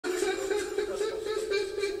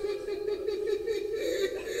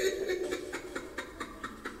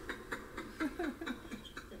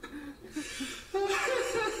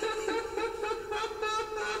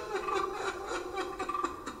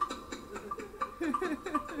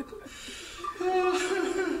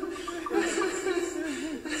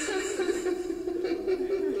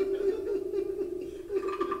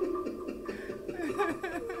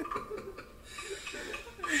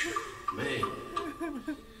Man,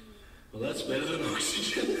 well, that's better than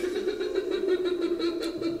oxygen.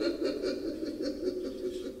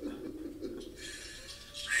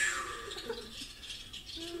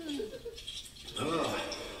 Oh,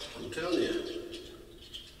 I'm telling you,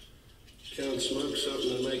 can't smoke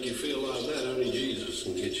something to make you feel like that. Only Jesus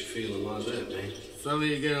can get you feeling like that, man. Some of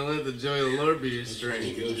you gonna let the joy of the Lord be your That's strength.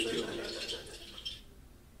 Holy Ghost joy.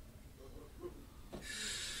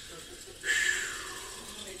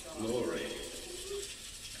 Glory.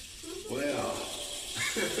 Well.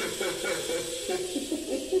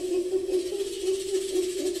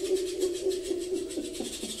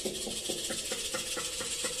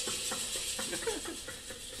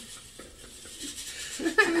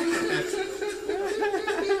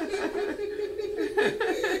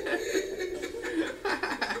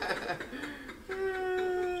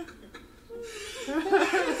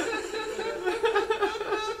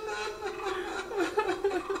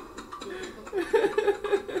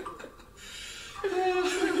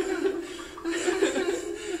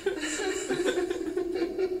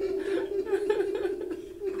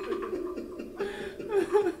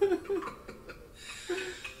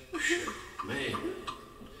 Man,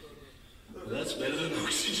 well, that's better than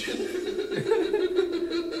oxygen.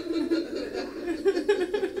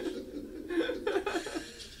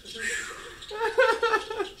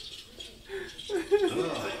 Oh,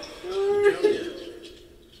 I'm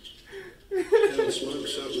telling you, can't smoke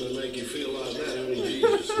something to make you feel like that. Only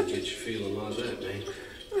Jesus can get you feeling like that, man.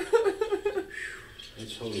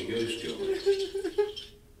 That's Holy Ghost joy.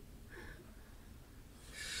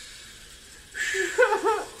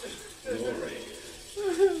 Glory.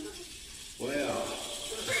 Well.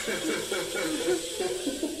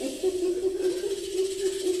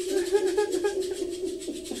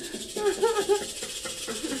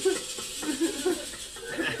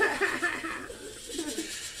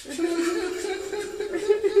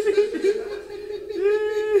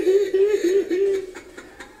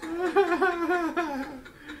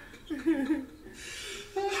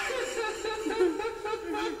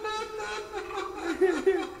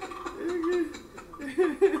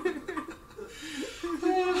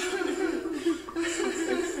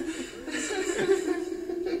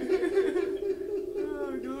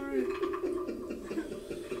 Oh, glory.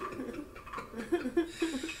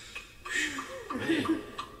 Man,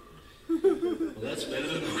 well, that's better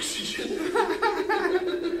than oxygen.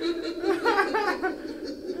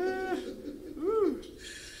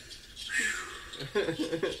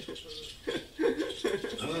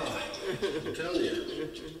 Oh, I'm telling you,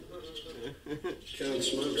 can't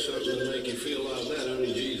smoke something to make you feel like that.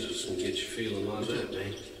 Only Jesus can get you feeling like that,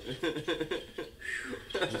 man.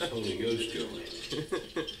 That's Holy Ghost joy.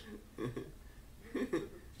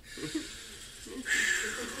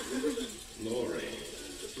 Glory.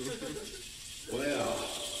 Well.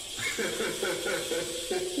 Yeah.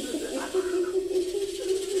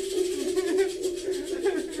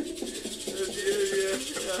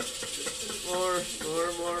 More.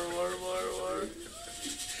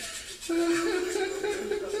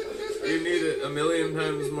 You need it 1,000,000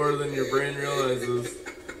 times more than your brain realizes.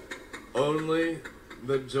 Only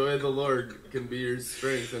the joy of the Lord can be your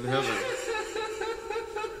strength in heaven.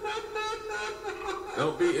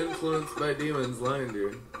 Don't be influenced by demons lying to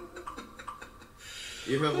you.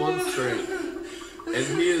 You have one strength, and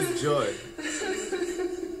He is joy.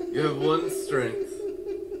 You have one strength,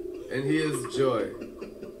 and He is joy.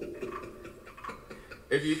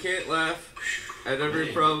 If you can't laugh at every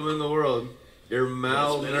problem in the world, you're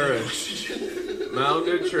malnourished,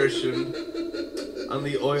 malnutrition on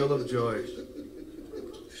the oil of joy.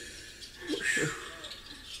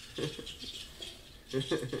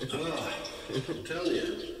 Oh, I'm telling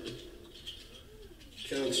you,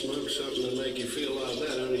 can't smoke something to make you feel like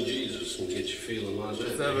that. Only Jesus can get you feeling like that.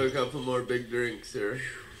 Let's have a couple more big drinks here.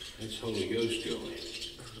 That's Holy Ghost joy.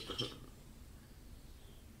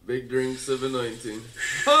 Big drinks of anointing.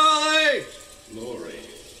 Holy! Glory.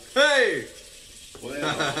 Hey!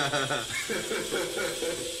 Well.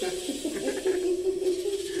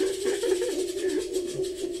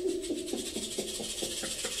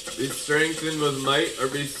 Be strengthened with might or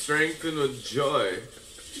be strengthened with joy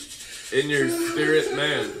in your spirit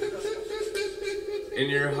man, in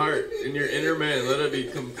your heart, in your inner man. Let it be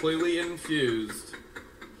completely infused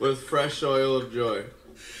with fresh oil of joy.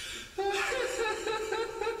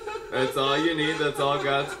 That's all you need. That's all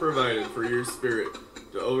God's provided for your spirit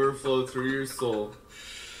to overflow through your soul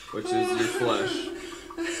which is your flesh.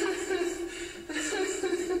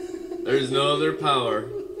 There is no other power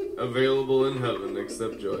available in heaven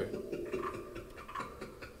except joy.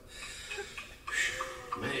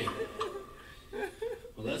 Man.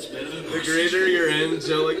 Well, that's better than The greater your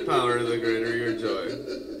angelic power, the greater your joy.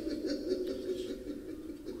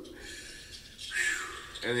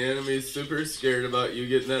 And the enemy's super scared about you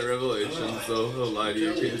getting that revelation, so he'll lie to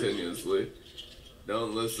you continuously.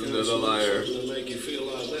 Don't listen to the liar. Something to make you feel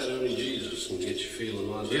like that, only Jesus can get you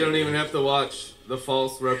feeling like that. You don't even have to watch the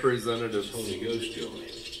false representatives Holy Ghost joy.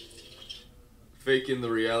 faking the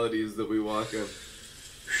realities that we walk in.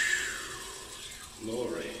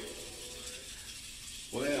 Glory.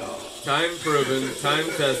 Well. Time proven, time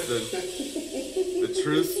tested, the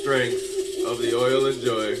true strength of the oil of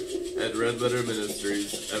joy at Red Letter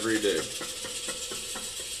Ministries every day.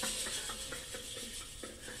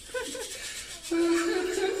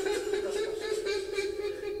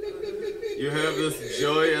 You have this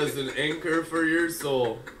joy as an anchor for your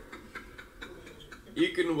soul. You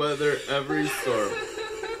can weather every storm.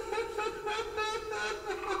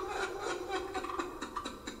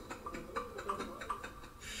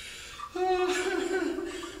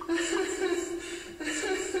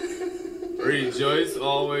 Rejoice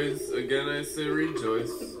always. Again, I say rejoice.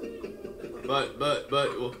 But,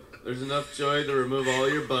 well, there's enough joy to remove all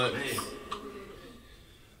your buts. Man.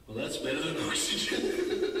 Well, that's better than oxygen.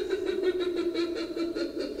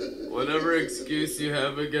 Whatever excuse you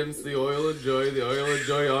have against the oil of joy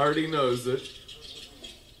already knows it.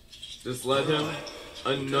 Just let him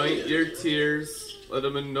anoint your tears. Let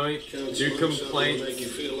him anoint your complaints.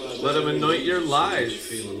 Let him anoint your lies.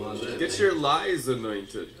 Get your lies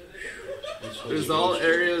anointed. There's all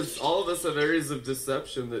of us have areas of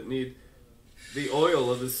deception that need the oil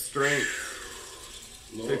of his strength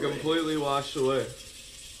to completely wash away.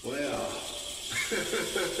 Well.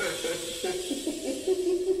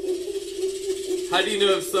 How do you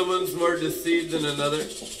know if someone's more deceived than another?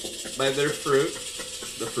 By their fruit,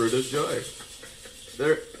 the fruit of joy.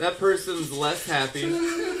 That person's less happy,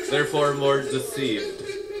 therefore more deceived.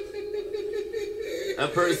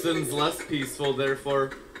 That person's less peaceful,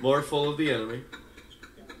 therefore more full of the enemy.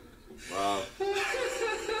 Wow.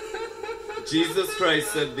 Jesus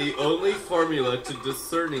Christ said the only formula to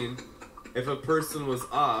discerning if a person was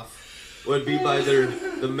off would be by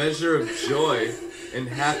the measure of joy and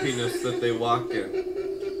happiness that they walk in.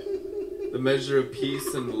 The measure of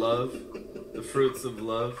peace and love, the fruits of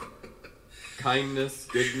love, kindness,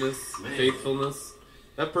 goodness, faithfulness.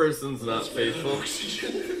 That person's not faithful.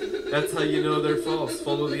 That's how you know they're false,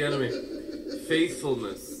 full of the enemy.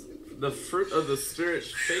 Faithfulness. The fruit of the Spirit,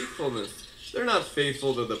 faithfulness. They're not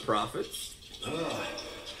faithful to the prophets.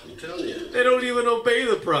 I'm telling you. They don't even obey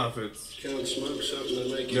the prophets. Can't smoke something to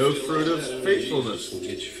make you No feel fruit like of that. Only faithfulness. Jesus can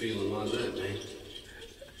get you feeling like that, man.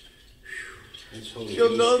 That's Holy You'll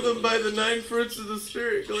Ghost know joy. them by the 9 fruits of the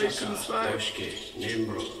Spirit, Galatians 5. Oshke,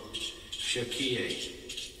 Nembro, Shakie,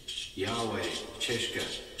 Yahweh, Cheshka.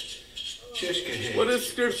 What does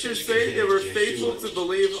Scripture say? They were faithful to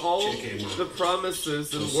believe all the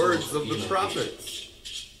promises and words of the prophets.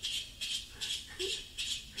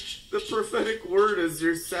 The prophetic word is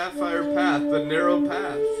your sapphire path, the narrow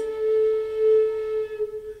path.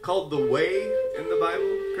 Called the way in the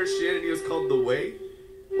Bible. Christianity is called the way.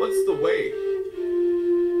 What's the way?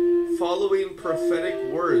 Following prophetic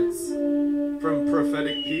words from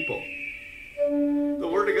prophetic people. The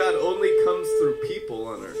word of God only comes through people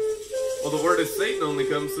on earth. Well, the word of Satan only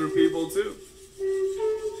comes through people too.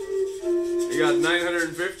 You got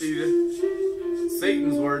 950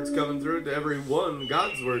 Satan's words coming through to every one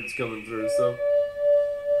God's words coming through. So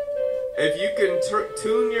if you can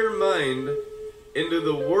tune your mind into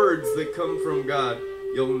the words that come from God,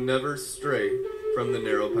 you'll never stray from the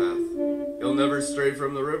narrow path. You'll never stray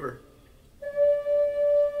from the river.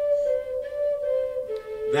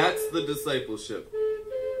 That's the discipleship.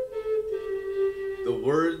 The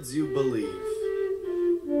words you believe.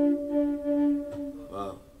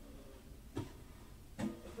 Wow.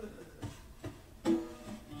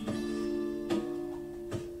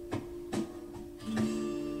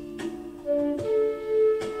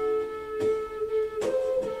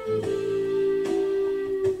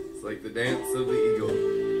 It's like the dance of the eagle.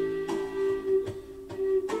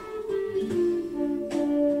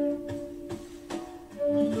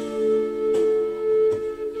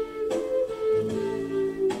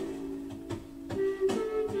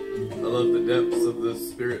 Depths of the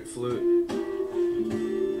spirit flute.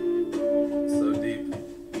 So deep.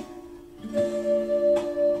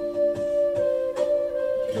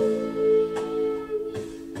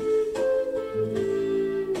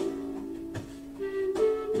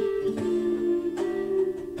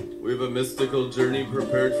 have a mystical journey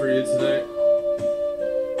prepared for you tonight.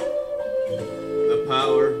 The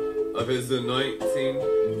power of His anointing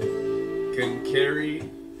can carry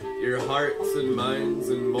your hearts and minds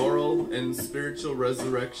in moral and spiritual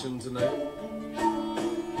resurrection tonight.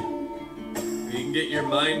 You can get your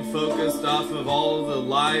mind focused off of all the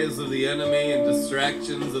lies of the enemy and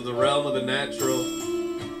distractions of the realm of the natural.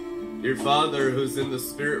 Your Father, who's in the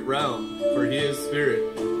spirit realm, for He is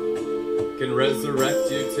spirit, can resurrect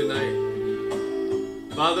you tonight.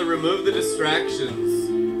 Father, remove the distractions,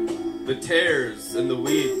 the tares and the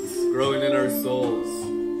weeds growing in our souls,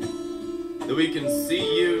 that we can see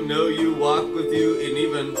you, know you, walk with you, and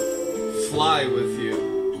even fly with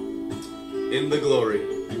you in the glory.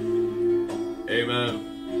 Amen.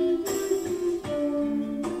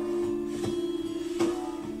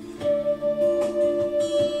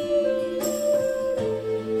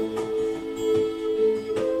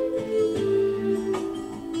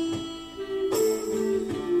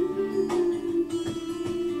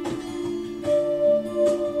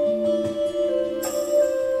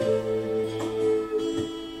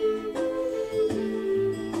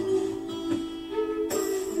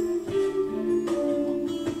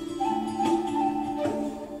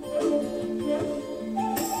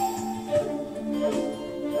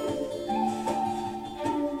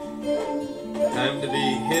 Time to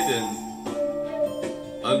be hidden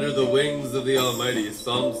under the wings of the Almighty.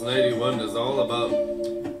 Psalms 91 is all about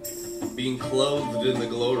being clothed in the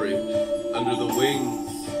glory under the wings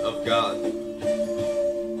of God.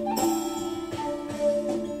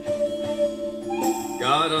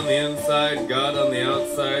 God on the inside, God on the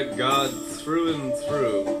outside, God through and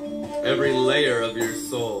through every layer of your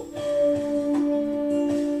soul.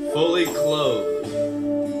 Fully clothed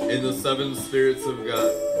in the seven spirits of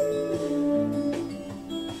God.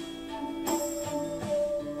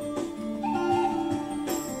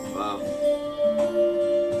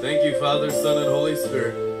 Thank you, Father, Son, and Holy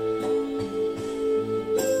Spirit.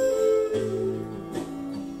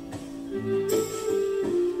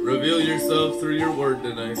 Reveal yourself through your word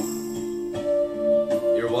tonight.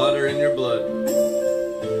 Your water and your blood.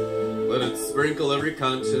 Let it sprinkle every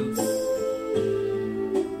conscience.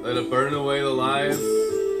 Let it burn away the lies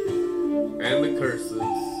and the curses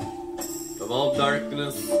of all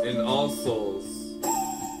darkness in all souls.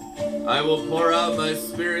 I will pour out my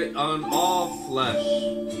spirit on all flesh,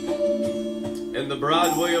 and the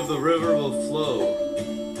broad way of the river will flow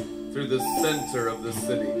through the center of the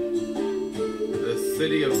city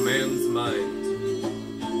of man's mind.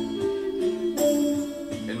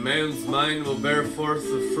 And man's mind will bear forth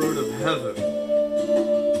the fruit of heaven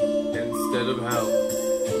instead of hell.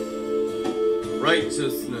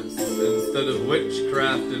 Righteousness instead of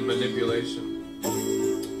witchcraft and manipulation.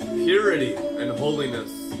 Purity and holiness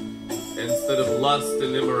instead of lust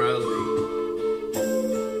and immorality.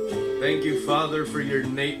 Thank you, Father, for your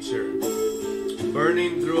nature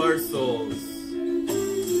burning through our souls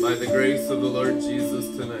by the grace of the Lord Jesus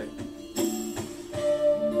tonight.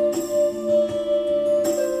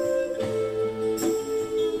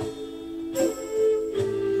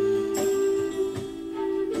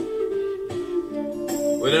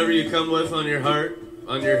 Whatever you come with on your heart,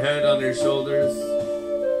 on your head, on your shoulders,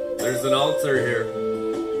 there's an altar here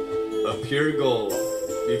of pure gold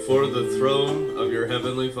before the throne of your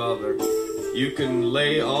Heavenly Father. You can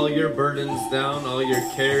lay all your burdens down, all your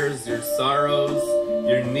cares, your sorrows,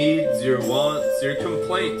 your needs, your wants, your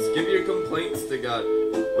complaints. Give your complaints to God.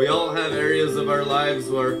 We all have areas of our lives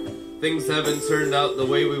where things haven't turned out the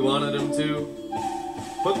way we wanted them to.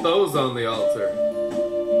 Put those on the altar.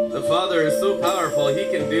 The Father is so powerful, He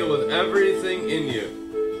can deal with everything in you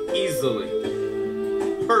easily,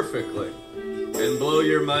 perfectly, and blow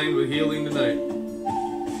your mind with healing tonight.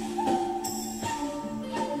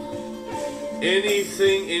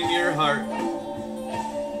 Anything in your heart,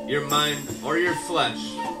 your mind, or your flesh,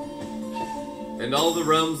 and all the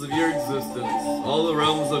realms of your existence, all the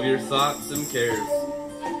realms of your thoughts and cares,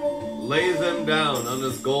 lay them down on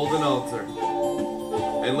this golden altar,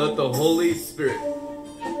 and let the Holy Spirit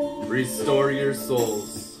restore your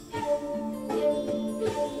souls.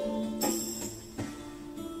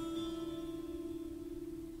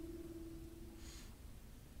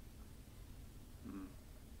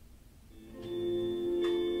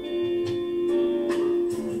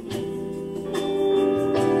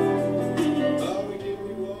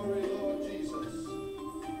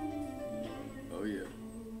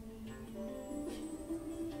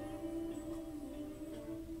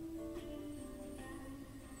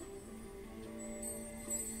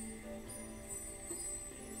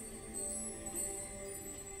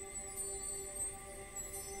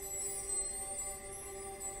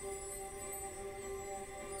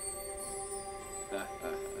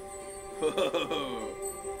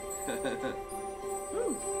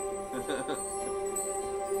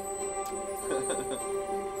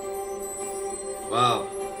 Wow.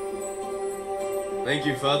 Thank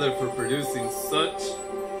you, Father, for producing such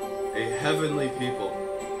a heavenly people.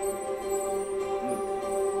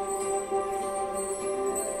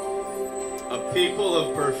 A people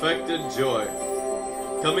of perfected joy,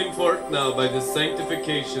 coming forth now by the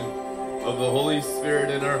sanctification of the Holy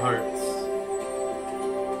Spirit in our hearts.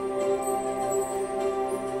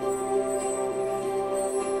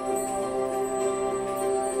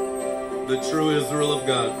 The true Israel of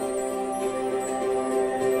God.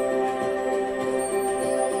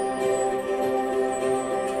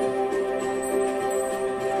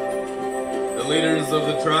 The leaders of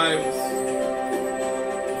the tribes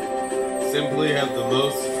simply have the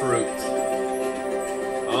most fruit.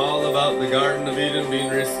 All about the Garden of Eden being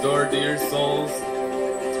restored to your souls.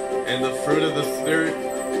 And the fruit of the Spirit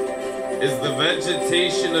is the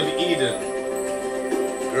vegetation of Eden,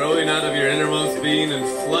 growing out of your innermost being and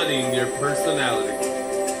flooding your personality.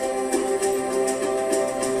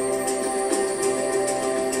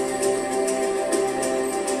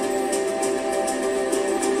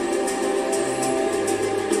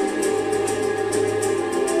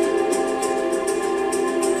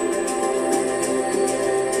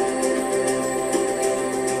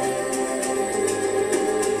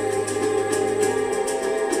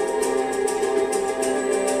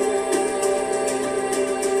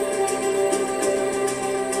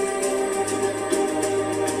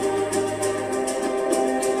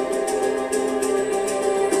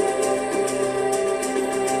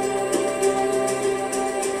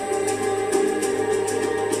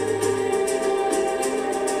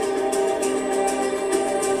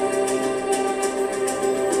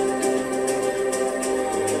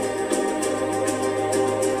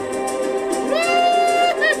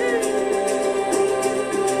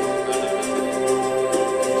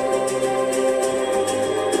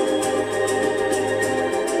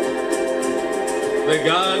 The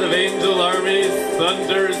God of angel armies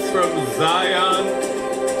thunders from Zion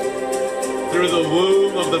through the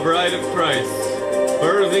womb of the bride of Christ,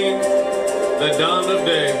 birthing the dawn of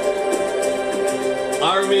day.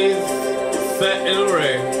 Armies set in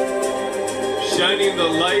array, shining the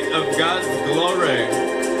light of God's glory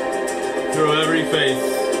through every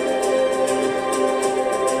face.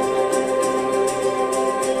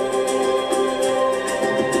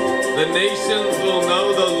 The nations will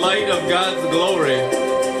know the light of God's glory,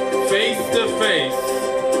 face to face,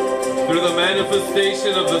 through the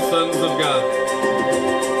manifestation of the sons of God.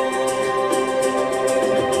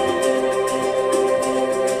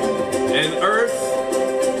 An earth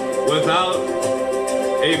without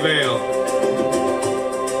a veil.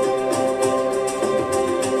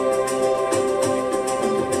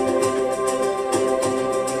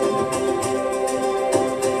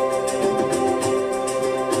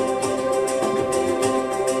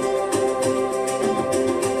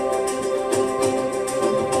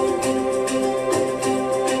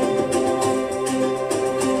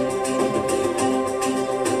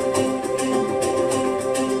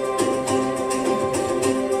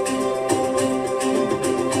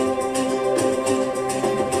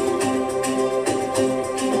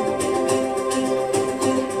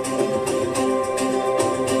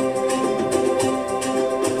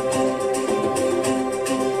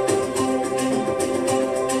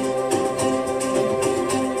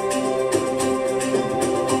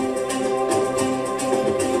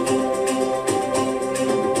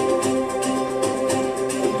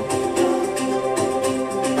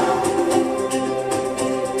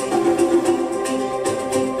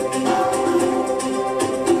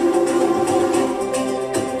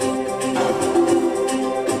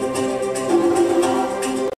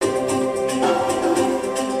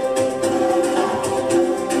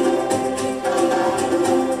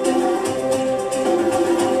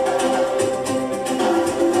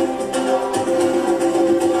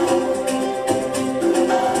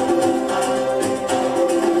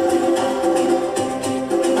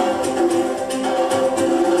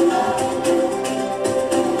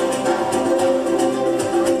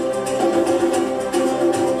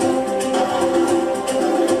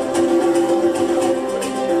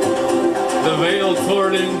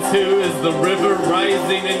 The river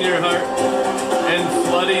rising in your heart and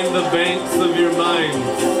flooding the banks of your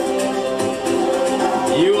minds.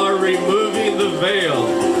 You are removing the veil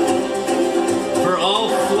for all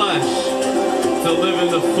flesh to live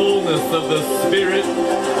in the fullness of the Spirit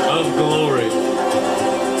of glory.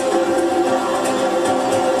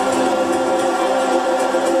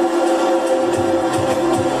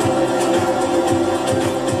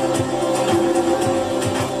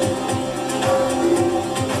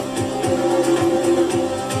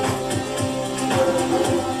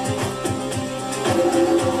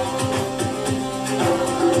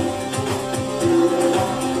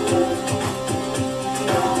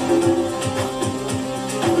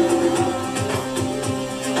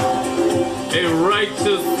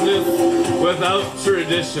 without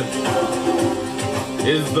tradition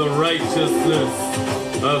is the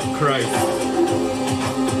righteousness of Christ.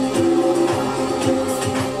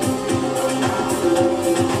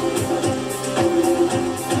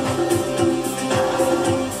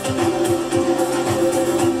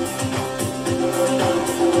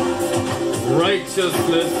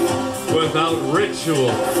 Righteousness without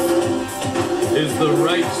ritual is the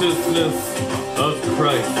righteousness of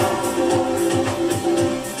Christ.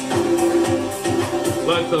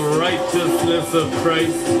 Let the righteousness of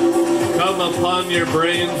Christ come upon your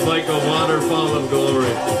brains like a waterfall of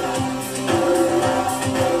glory.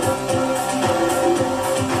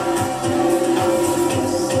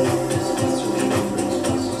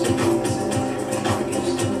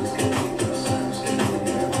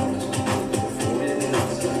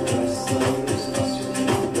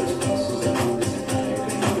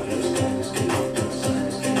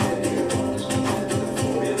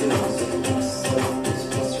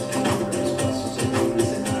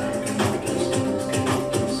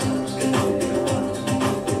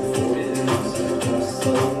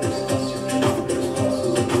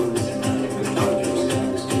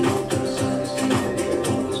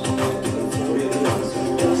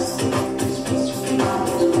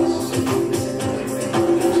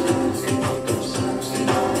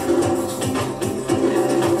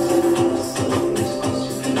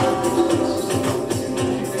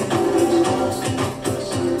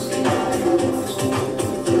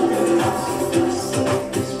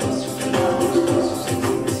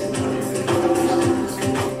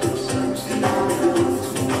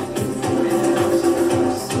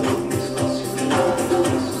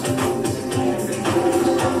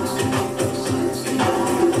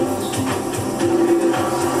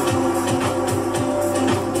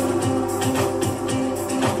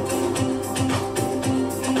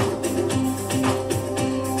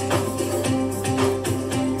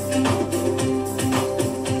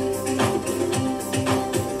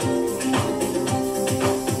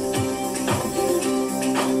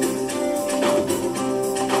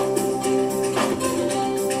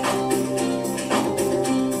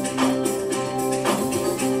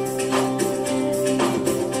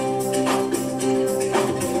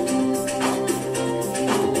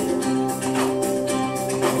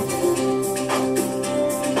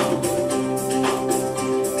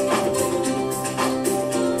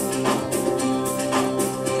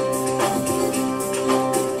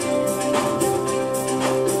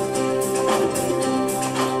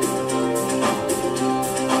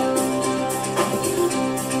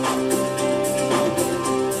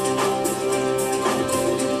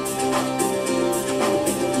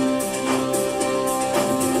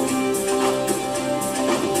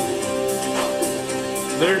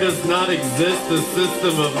 There does not exist a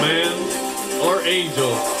system of man or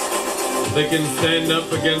angels that can stand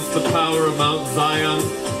up against the power of Mount Zion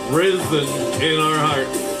risen in our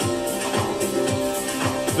hearts.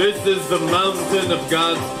 This is the mountain of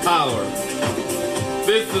God's power.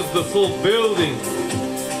 This is the full building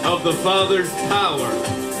of the Father's power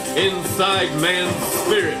inside man's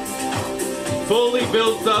spirit, fully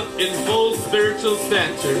built up in full spiritual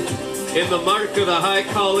stature in the mark of the high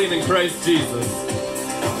calling in Christ Jesus.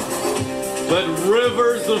 Let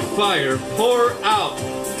rivers of fire pour out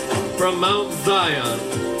from Mount Zion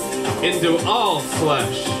into all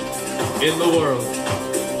flesh in the world.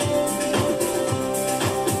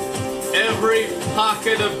 Every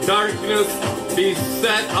pocket of darkness be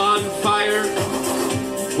set on fire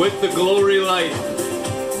with the glory light.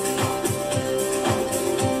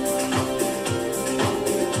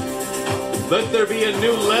 Let there be a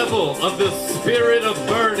new level of the spirit of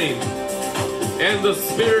burning and the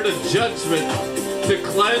spirit of judgment to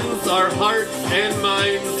cleanse our hearts and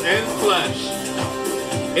minds and flesh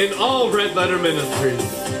in all Red Letter Ministries.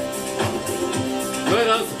 Let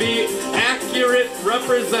us be accurate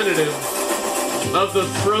representatives of the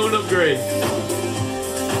throne of grace.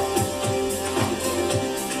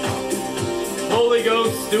 Holy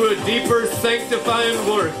Ghost, do a deeper sanctifying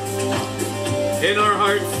work in our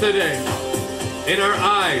hearts today, in our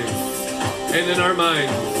eyes, and in our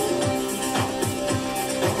minds.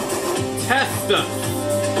 Test us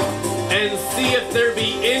and see if there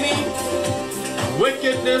be any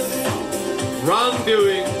wickedness,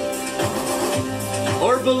 wrongdoing,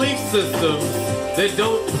 or belief systems that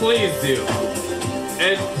don't please you.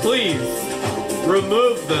 And please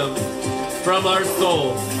remove them from our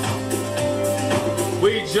souls.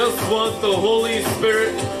 We just want the Holy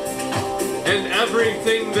Spirit and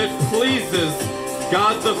everything that pleases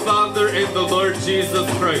God the Father and the Lord Jesus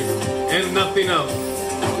Christ, and nothing else.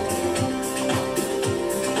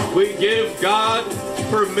 We give God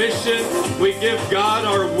permission, we give God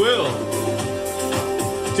our will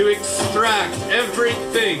to extract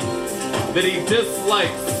everything that He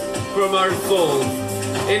dislikes from our souls.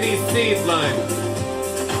 Any seed line,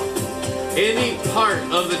 any part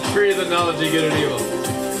of the tree of the knowledge of good and evil,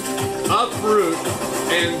 uproot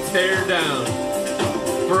and tear down.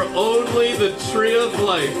 For only the tree of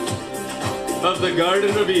life of the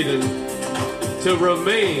Garden of Eden to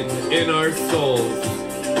remain in our souls.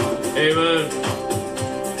 Amen.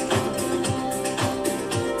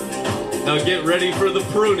 Now get ready for the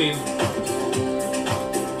pruning.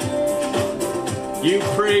 You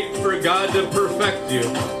prayed for God to perfect you.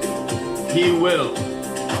 He will.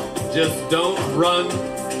 Just don't run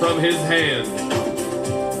from His hand.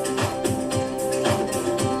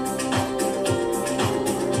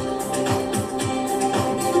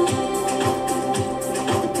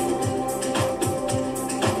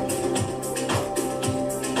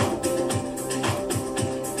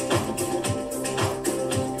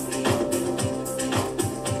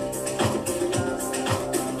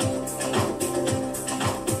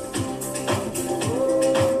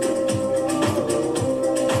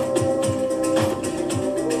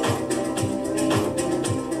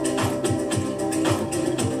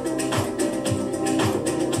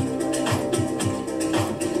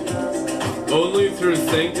 Only through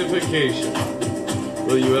sanctification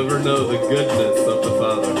will you ever know the goodness of the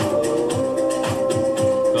Father.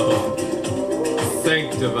 Oh,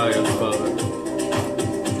 sanctify us, Father.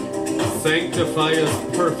 Sanctify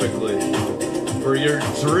us perfectly for your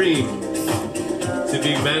dreams to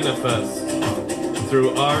be manifest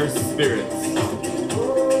through our spirits.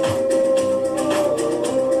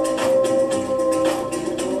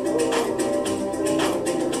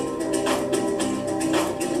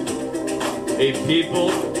 A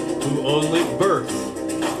people who only birth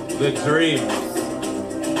the dreams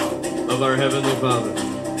of our Heavenly Father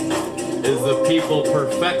is a people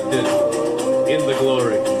perfected in the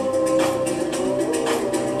glory.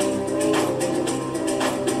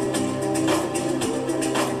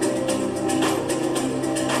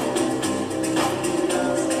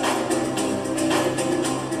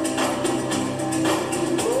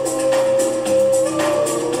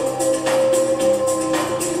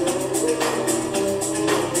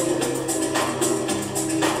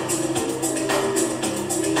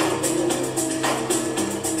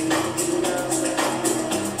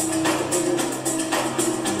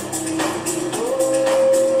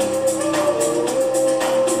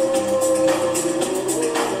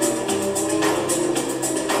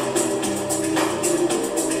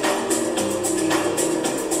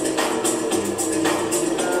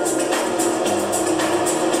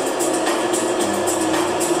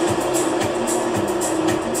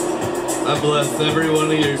 I bless every one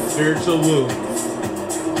of your spiritual wounds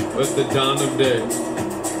with the dawn of day.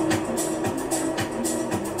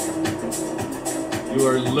 You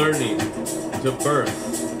are learning to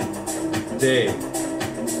birth day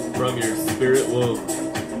from your spirit womb.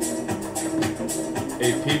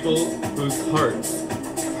 A people whose hearts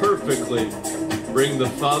perfectly bring the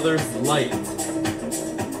Father's light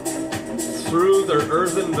through their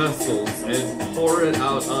earthen vessels and pour it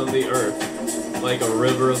out on the earth like a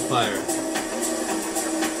river of fire.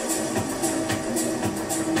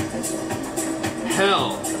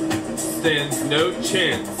 Hell stands no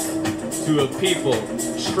chance to a people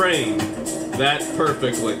trained that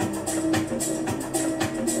perfectly.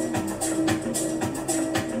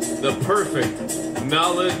 The perfect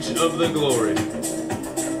knowledge of the glory.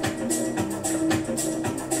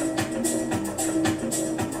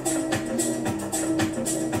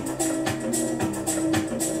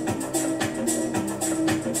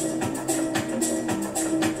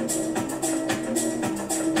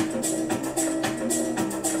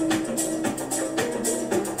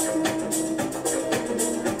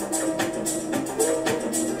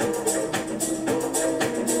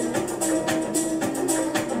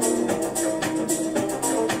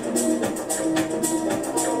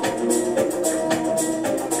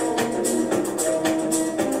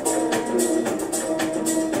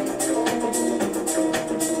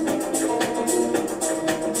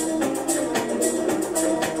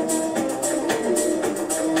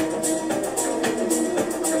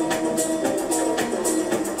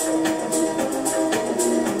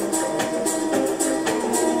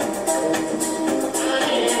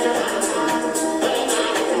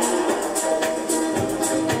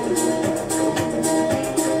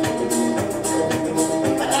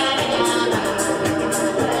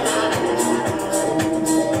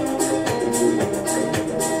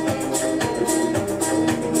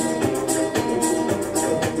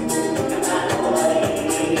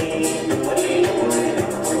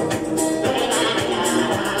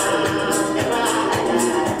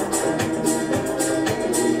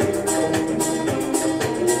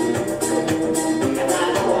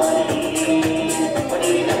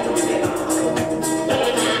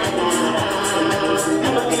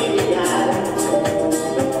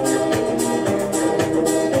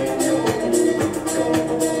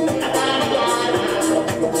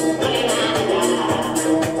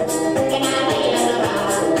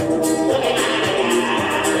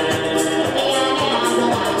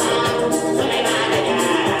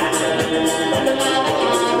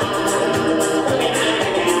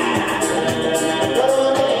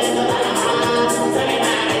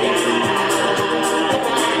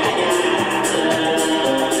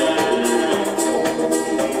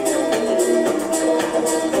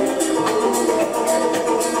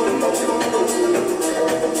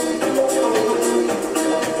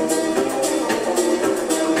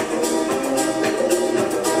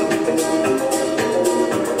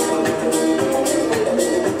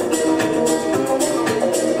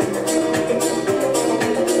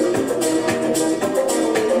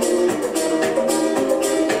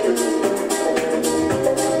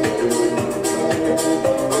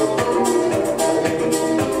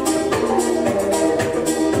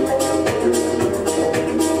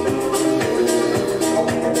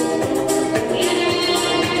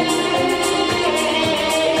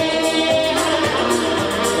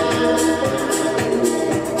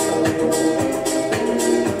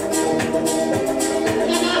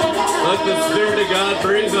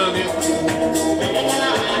 breathe on you.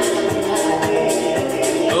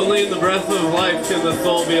 Only in the breath of life can the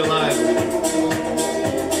soul be alive.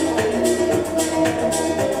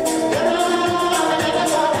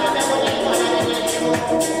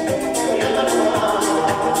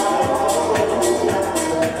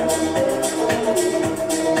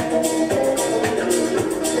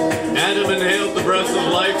 Adam inhaled the breath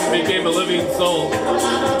of life and became a living soul.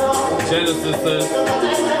 Genesis says.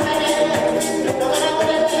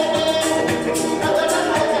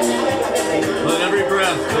 Let every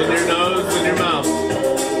breath in your nose and your mouth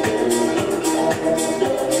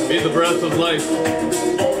be the breath of life,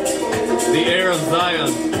 the air of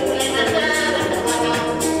Zion,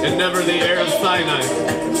 and never the air of Sinai,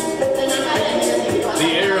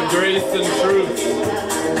 the air of grace and truth,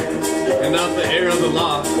 and not the air of the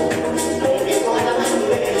law.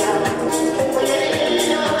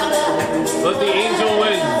 Let the angel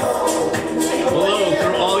winds blow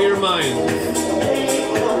through all your minds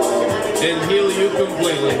and heal you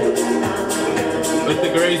completely with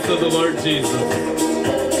the grace of the Lord Jesus.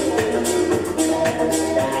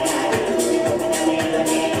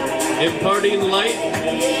 Imparting light,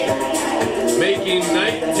 making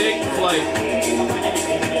night take flight,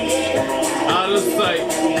 out of sight.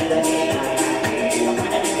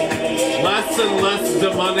 Less and less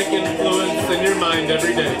demonic influence in your mind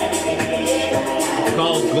every day. It's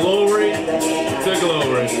called glory to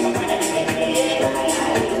glory.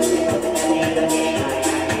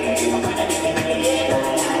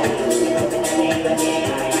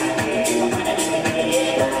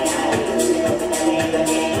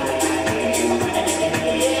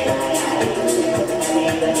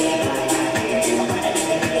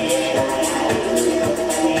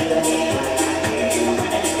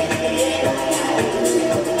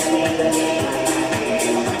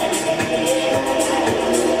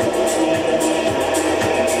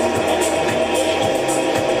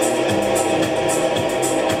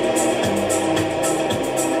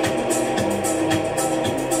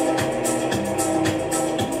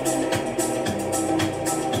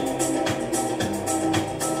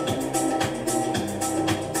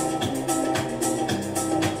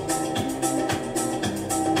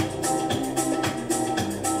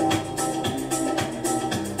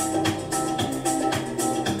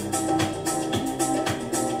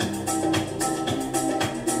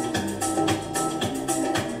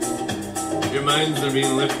 Your minds are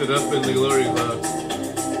being lifted up in the glory cloud.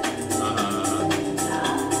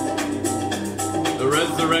 The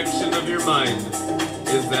resurrection of your mind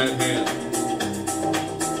is at hand.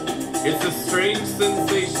 It's a strange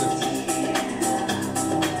sensation,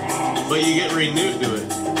 but you get renewed to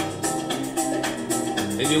it.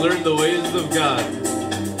 And you learn the ways of God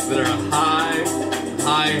that are high,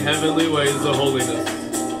 high heavenly ways of holiness.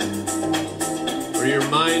 Where your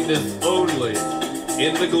mind is only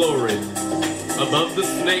in the glory, above the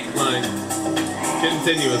snake line,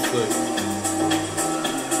 continuously.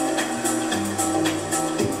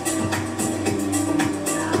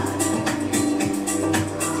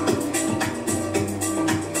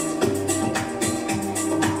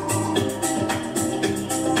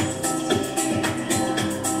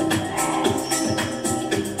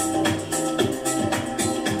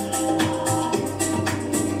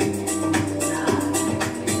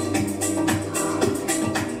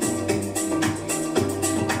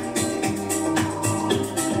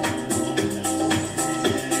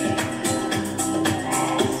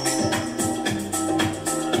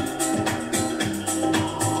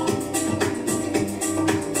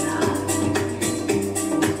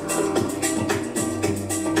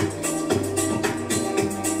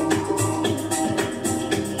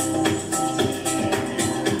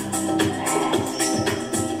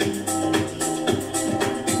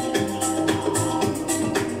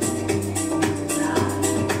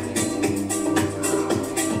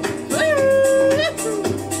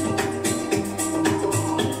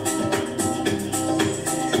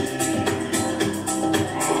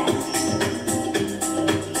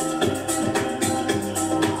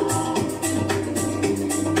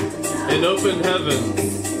 An open heaven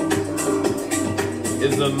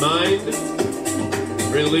is the mind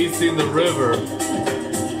releasing the river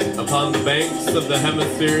upon the banks of the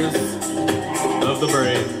hemispheres of the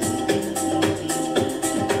brain.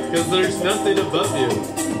 Because there's nothing above you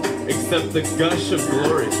except the gush of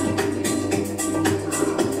glory.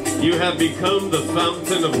 You have become the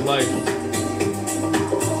fountain of life.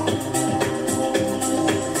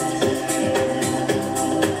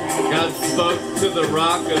 God spoke to the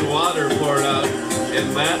rock and water poured out,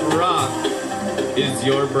 and that rock is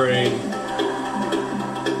your brain.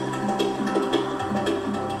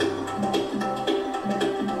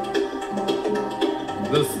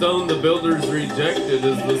 The stone the builders rejected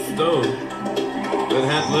is the stone that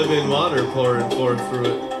had living water pouring forth through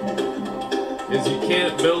it. Is you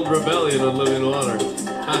can't build rebellion on living water.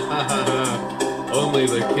 Ha ha ha ha. Only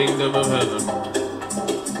the kingdom of heaven.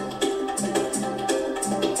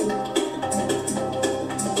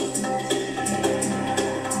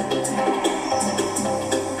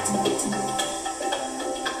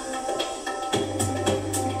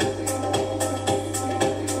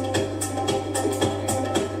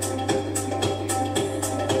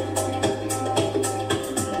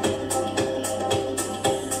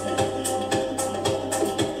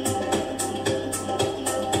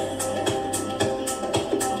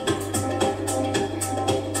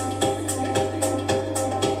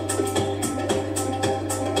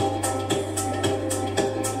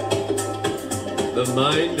 The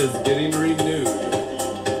mind is getting renewed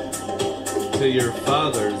to your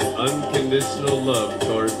Father's unconditional love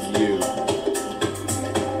towards you.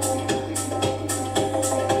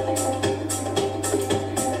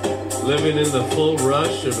 Living in the full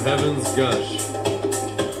rush of heaven's gush.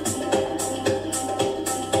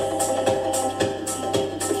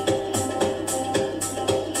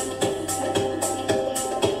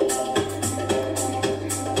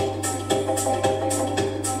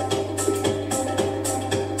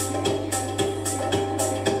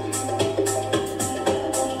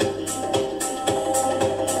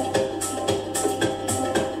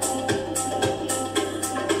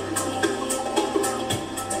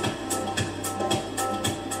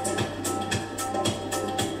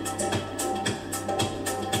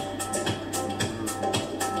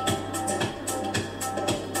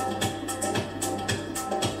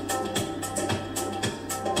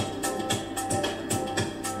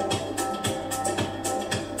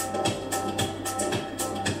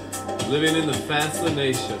 Living in the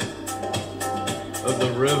fascination of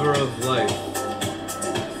the river of life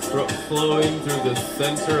flowing through the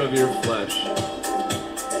center of your flesh.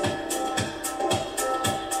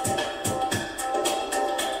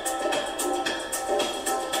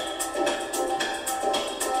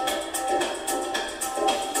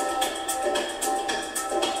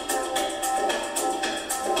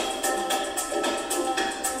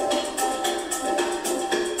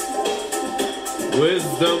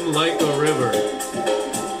 Wisdom like a river.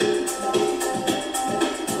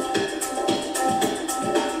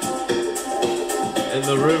 And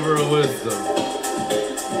the river of wisdom,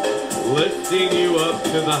 lifting you up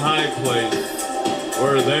to the high place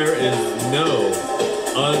where there is no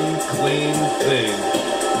unclean thing.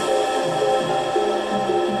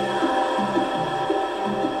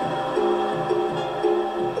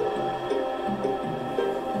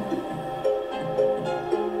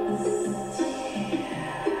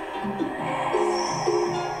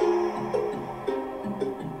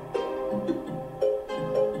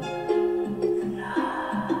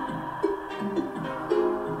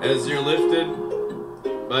 As you're lifted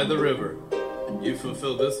by the river, you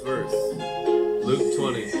fulfill this verse, Luke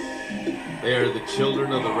 20. They are the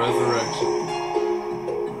children of the resurrection.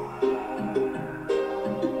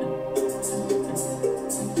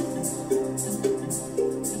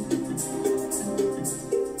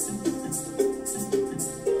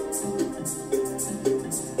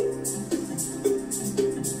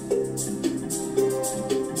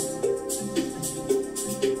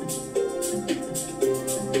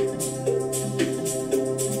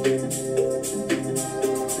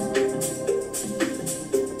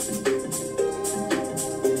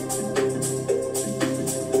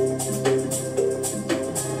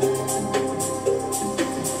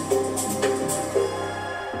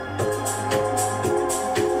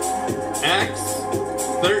 Acts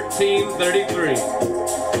 13:33.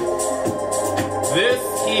 This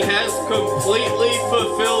he has completely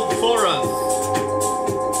fulfilled for us,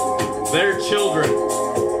 their children,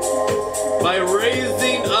 by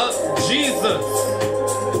raising up Jesus,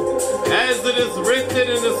 as it is written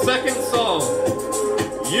in the 2nd Psalm,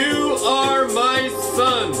 "You are my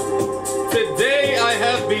son, today I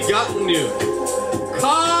have begotten you,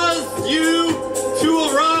 caused you to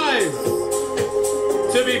arise,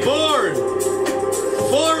 to be born,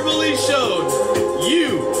 formally showed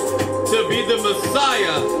you to be the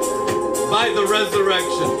Messiah by the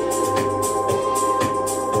resurrection."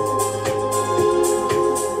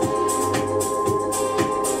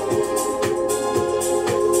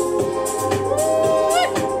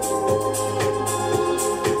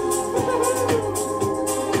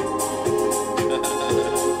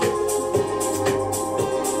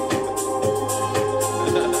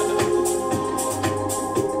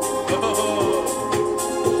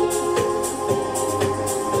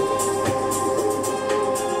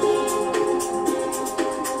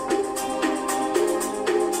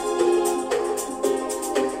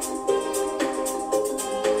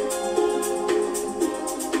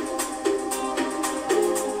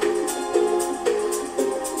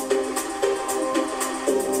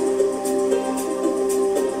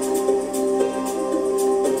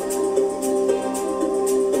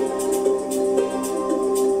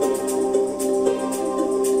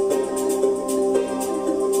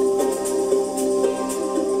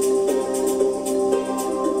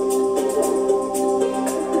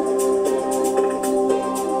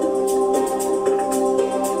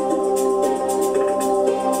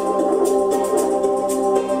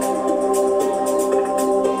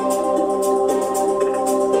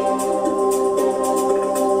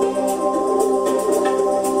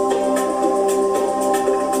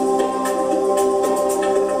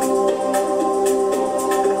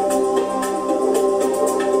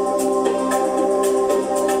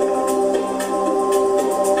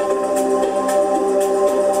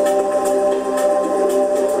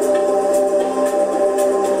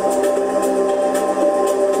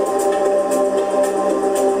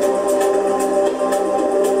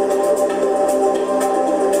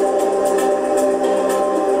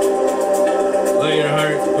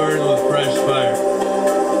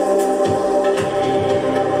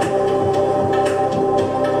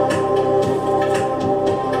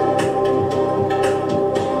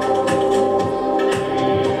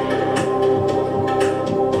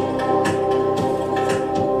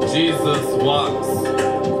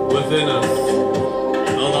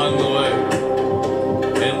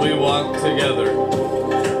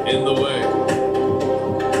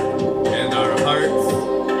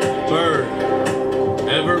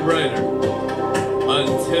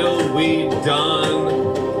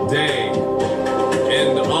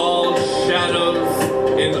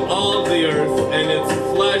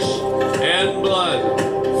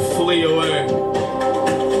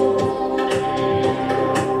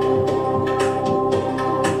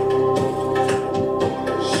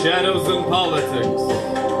 shadows in politics,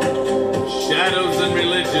 shadows in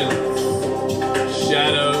religions,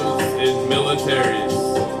 shadows in militaries.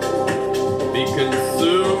 Be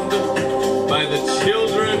consumed by the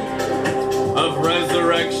children of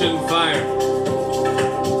resurrection fire.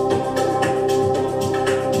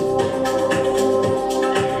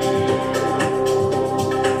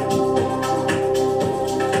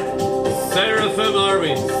 Seraphim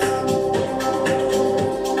armies.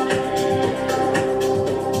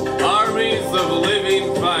 Armies of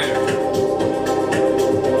living fire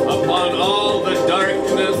upon all the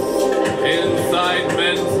darkness inside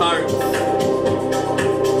men's hearts.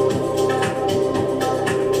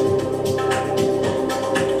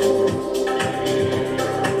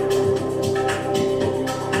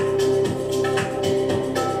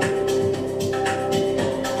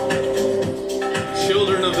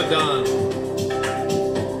 Children of the dawn,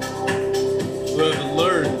 who have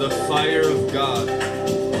learned the fire of God.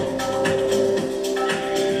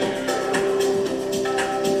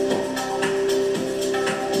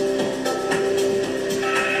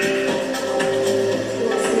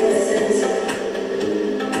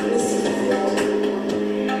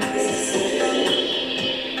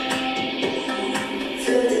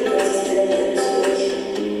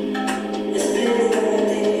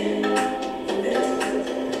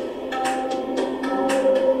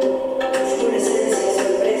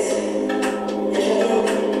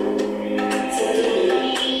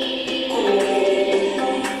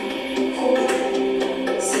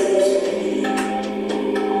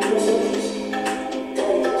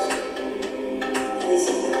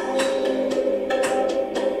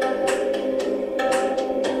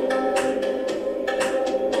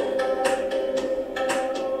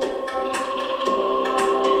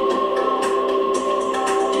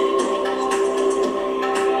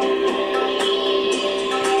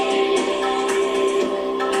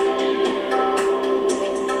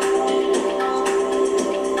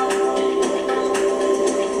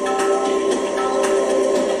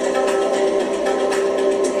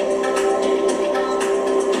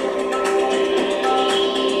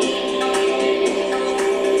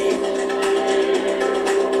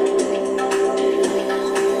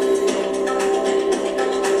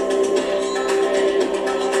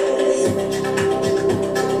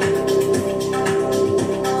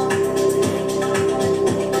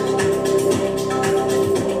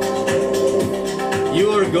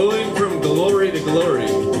 Going from glory to glory,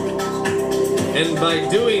 and by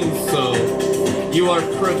doing so, you are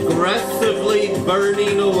progressively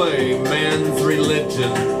burning away man's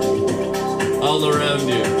religion all around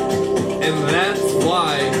you. And that's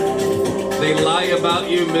why they lie about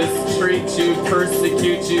you, mistreat you,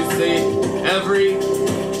 persecute you, say every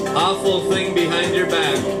awful thing behind your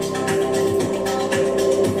back.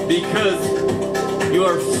 Because you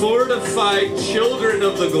are fortified children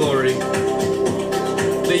of the glory,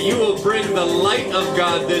 that you will bring the light of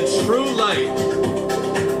God, the true light,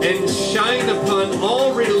 and shine upon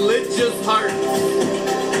all religious hearts.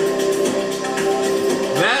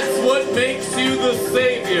 That's what makes you the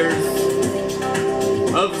saviors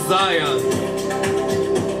of Zion.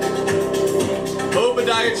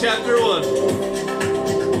 Obadiah chapter 1.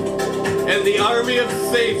 And the army of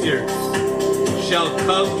saviors shall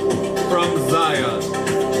come from Zion.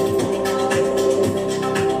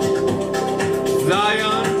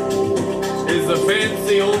 Zion is a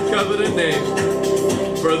fancy old covenant name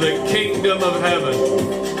for the kingdom of heaven.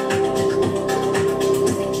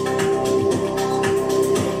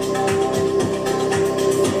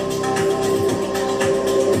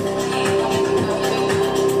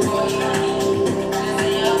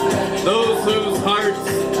 Those whose hearts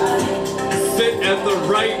sit at the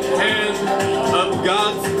right hand of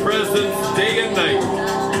God's presence day and night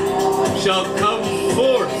shall come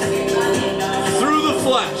forth through the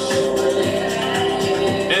flesh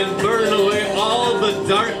and burn away all the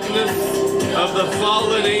darkness of the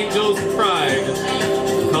fallen angel's pride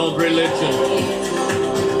called religion.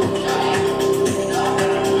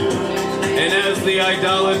 And as the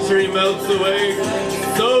idolatry melts away,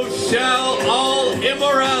 so shall all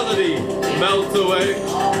immorality melt away,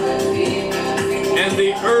 and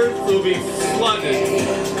the earth will be flooded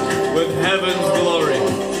with heaven's glory.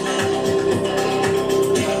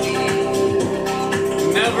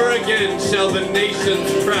 Never again shall the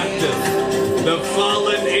nations practice the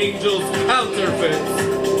fallen angels'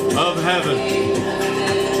 counterfeits of heaven.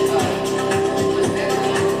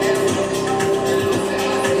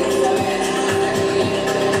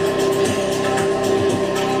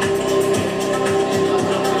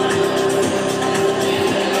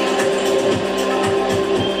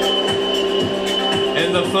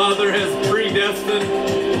 And the Father has predestined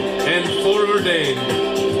and foreordained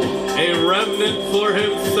a remnant for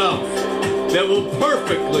himself that will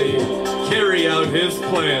perfectly carry out his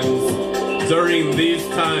plans during these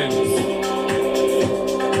times.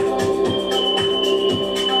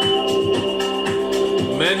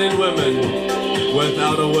 Men and women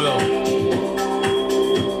without a will.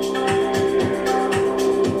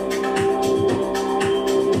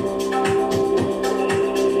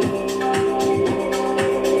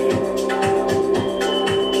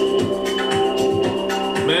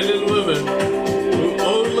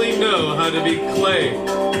 To be clay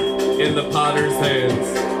in the potter's hands.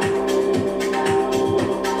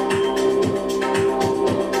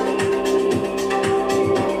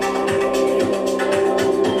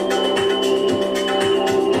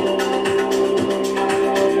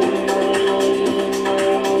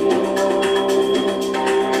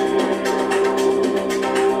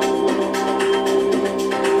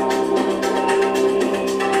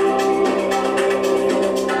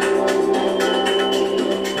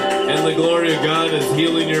 The glory of God is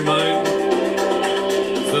healing your mind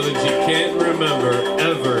so that you can't remember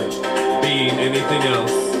ever being anything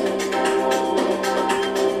else.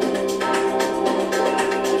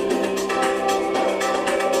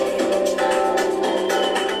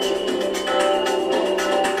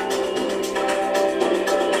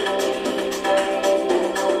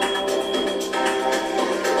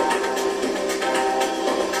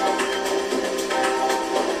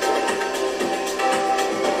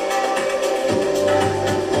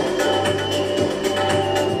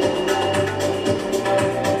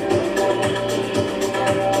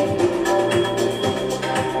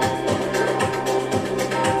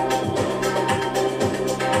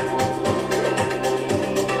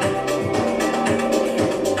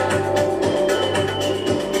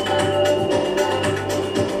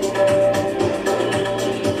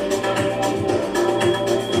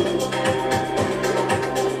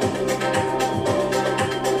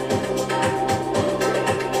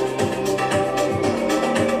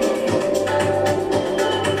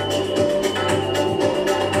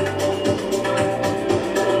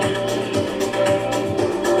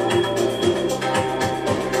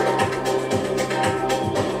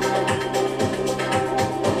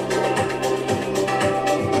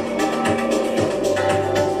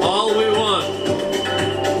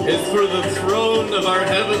 For the throne of our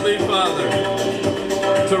Heavenly Father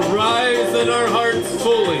to rise in our hearts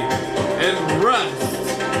fully and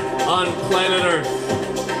rest on planet Earth.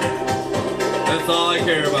 That's all I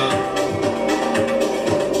care about.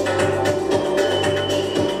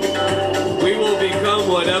 We will become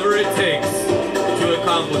whatever it takes to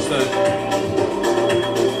accomplish that.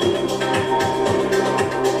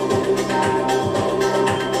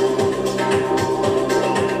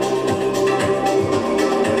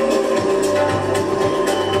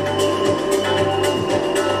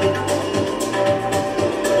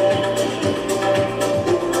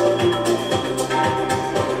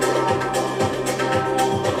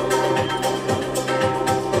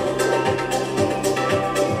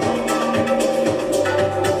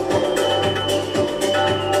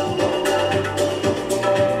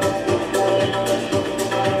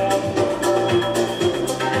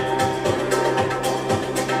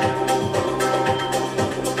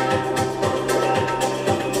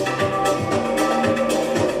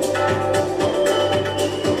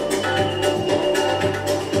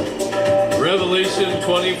 Revelation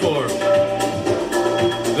 24.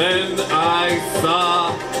 Then I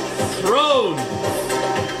saw thrones,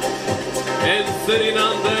 and sitting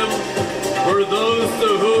on them were those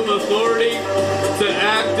to whom authority to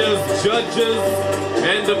act as judges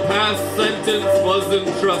and to pass sentence was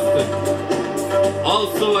entrusted.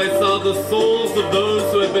 Also I saw the souls of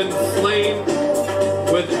those who had been slain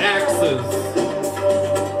with axes,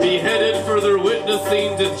 beheaded for their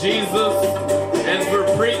witnessing to Jesus and for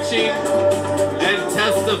preaching and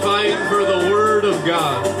testifying for the word of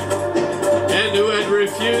God, and who had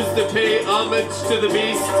refused to pay homage to the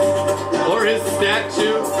beast or his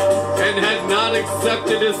statue, and had not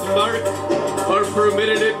accepted his mark or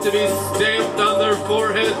permitted it to be stamped on their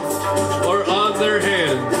foreheads or on their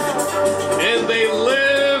hands. And they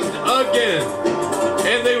lived again,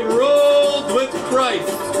 and they ruled with Christ,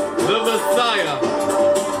 the Messiah,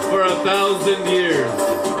 for 1,000 years.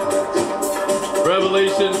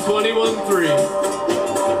 Revelation 21:3.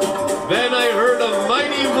 Then I heard a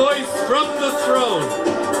mighty voice from the throne,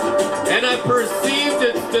 and I perceived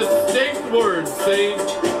its distinct words saying,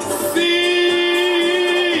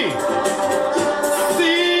 See!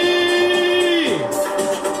 See!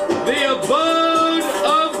 The abode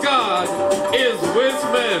of God is with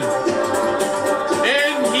men,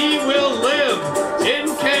 and he will live in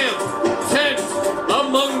camp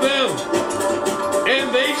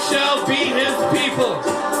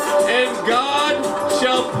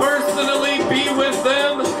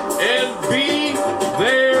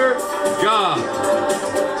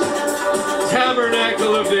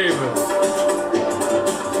tabernacle of David.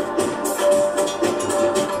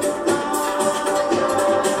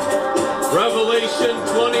 Revelation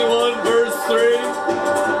 21 verse 3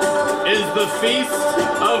 is the Feast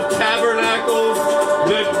of Tabernacles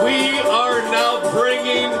that we are now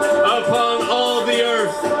bringing upon all the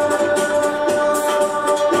earth.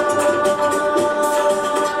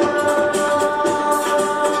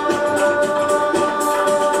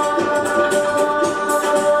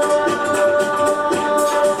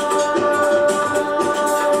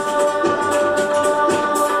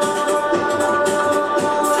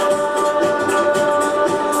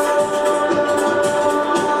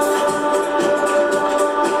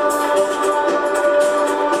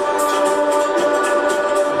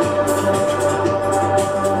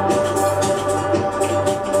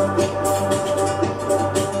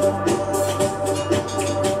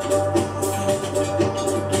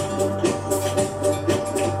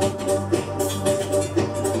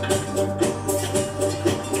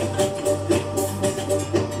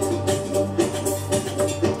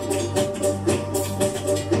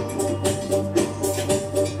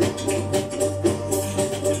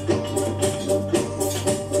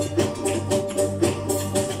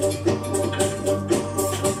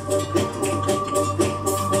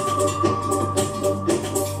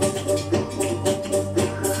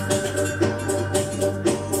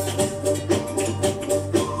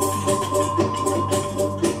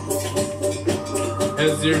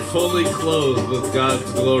 As you're fully clothed with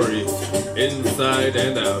God's glory, inside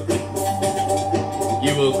and out,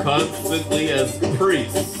 you will constantly, as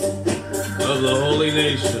priests of the holy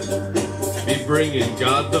nation, be bringing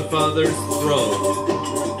God the Father's throne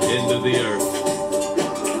into the earth.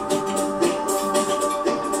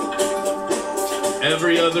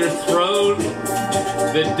 Every other throne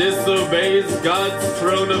that disobeys God's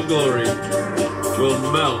throne of glory will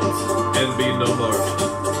melt and be no more.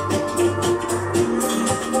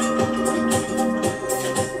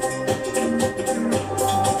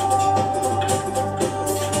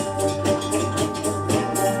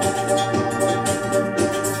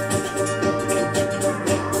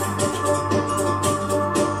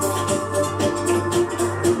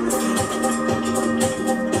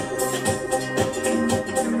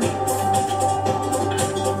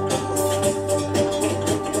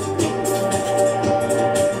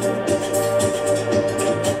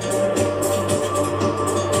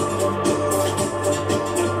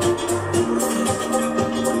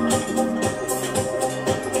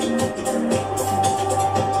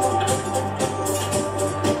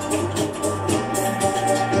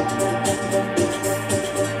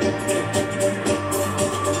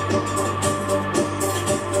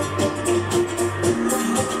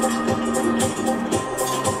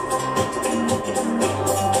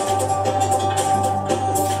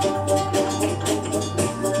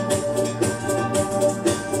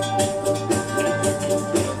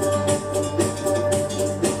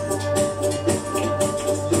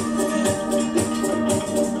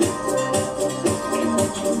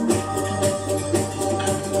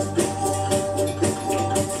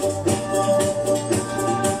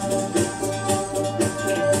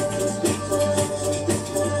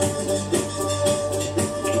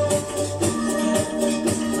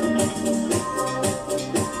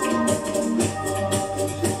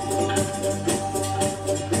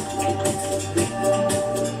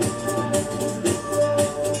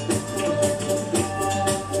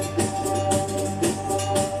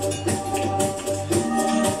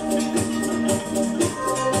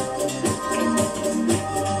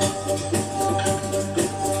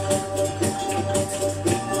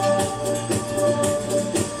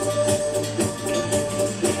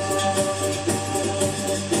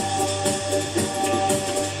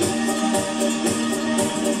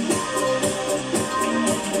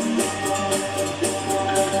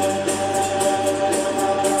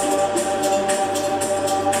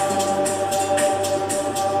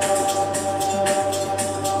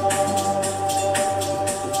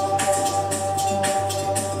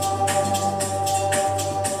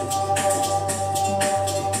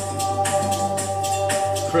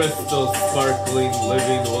 Crystal sparkling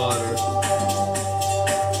living water,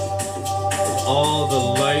 all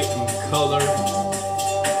the light and color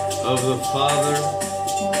of the Father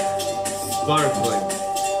sparkling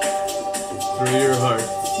through your heart.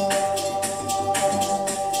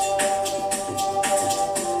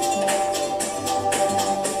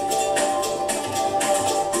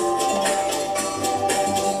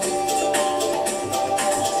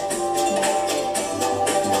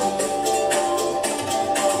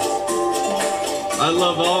 I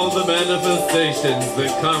love all the manifestations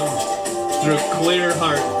that come through clear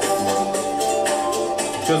hearts,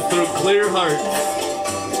 Because through clear hearts,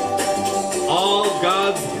 all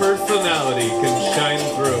God's personality can shine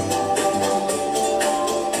through.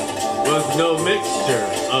 With no mixture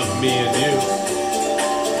of me and you.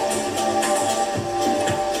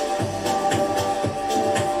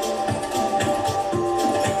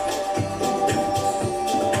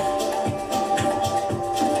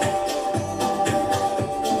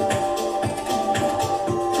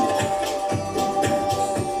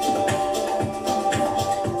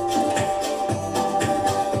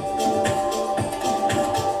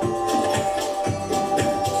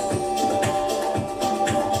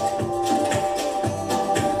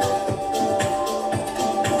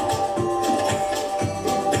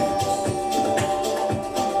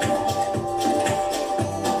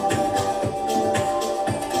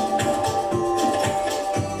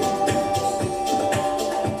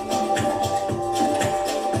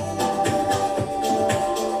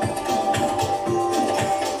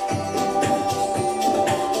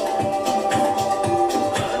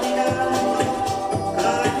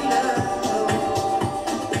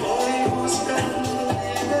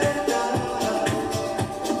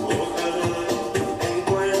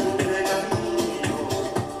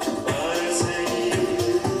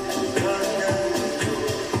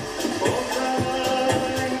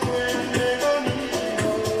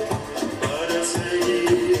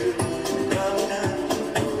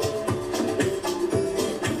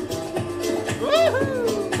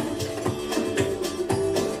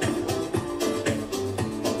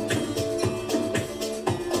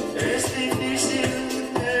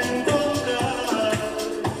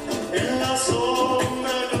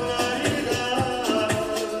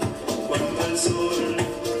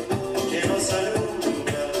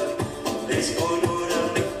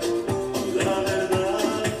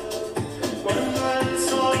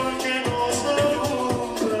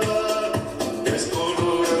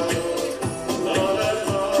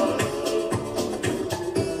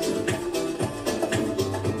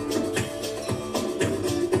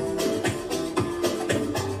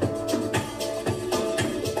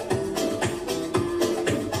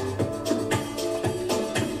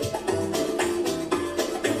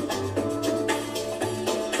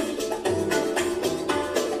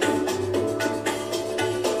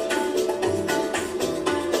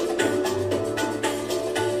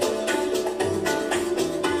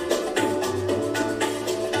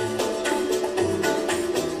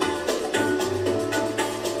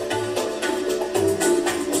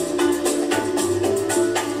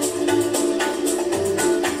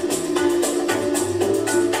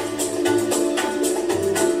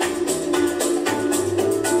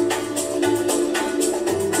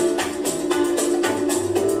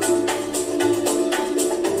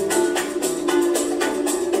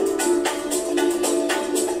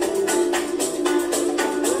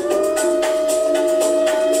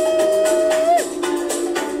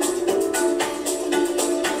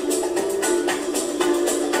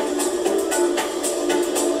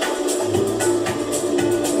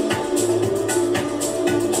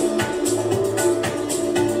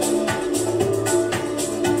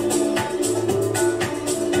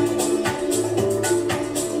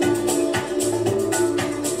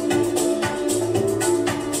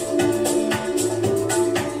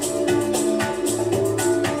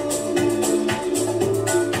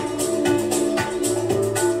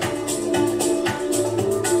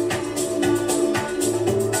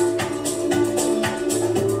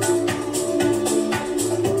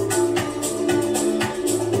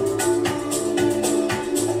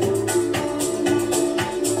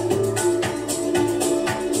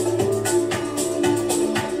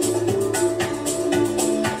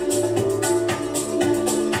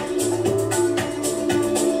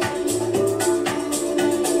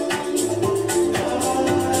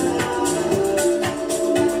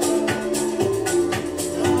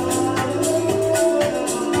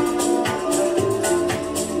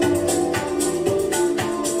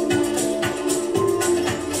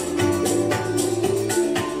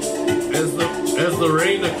 the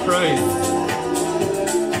reign of Christ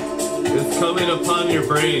is coming upon your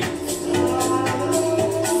brain,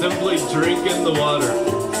 simply drink in the water.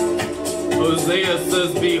 Hosea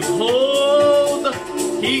says, behold,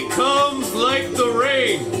 he comes like the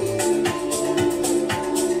rain.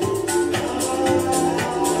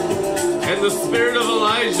 And the spirit of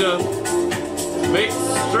Elijah makes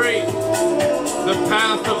straight the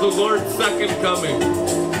path of the Lord's second coming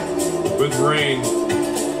with rain.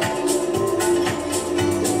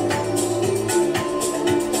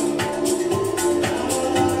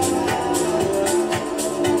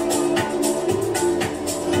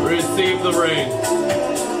 Receive the rain.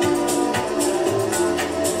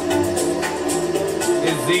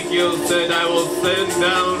 Ezekiel said, I will send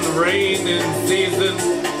down rain in season.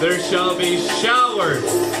 There shall be showers.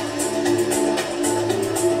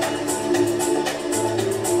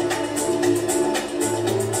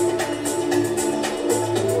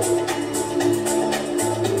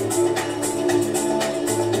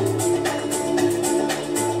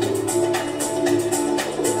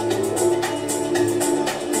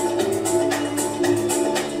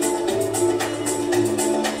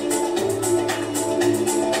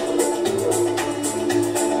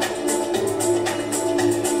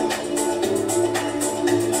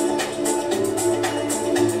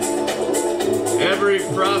 Every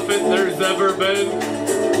prophet there's ever been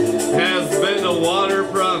has been a water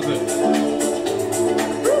prophet.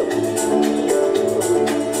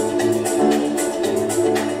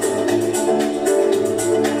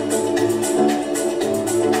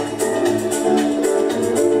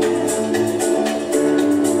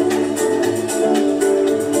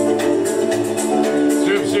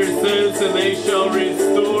 Scripture says, and they shall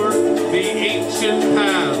restore the ancient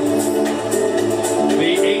paths.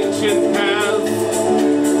 The ancient paths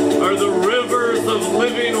are the rivers of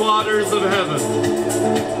living waters of heaven,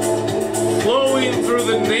 flowing through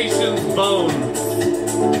the nation's bones,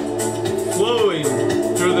 flowing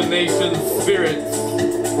through the nation's spirits,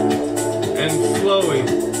 and flowing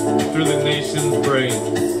through the nation's brains.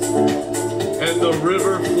 And the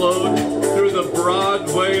river flowed through the broad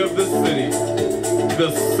way of the city,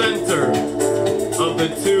 the center of the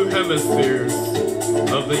two hemispheres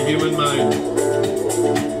of the human mind.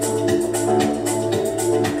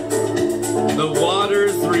 The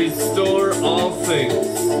waters restore all things.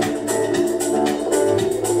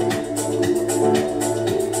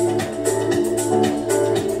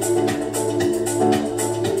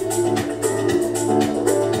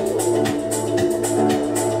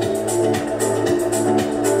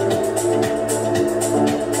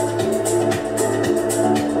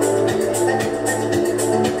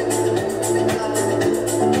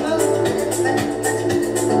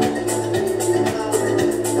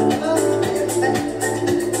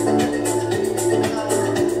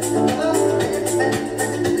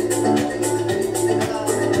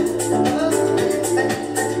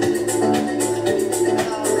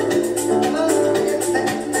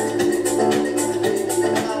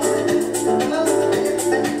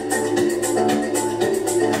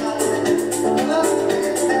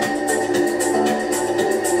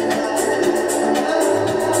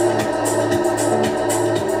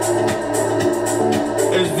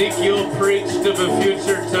 Ezekiel preached of a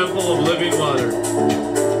future temple of living water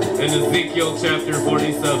in Ezekiel chapter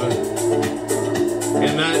 47.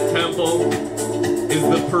 And that temple is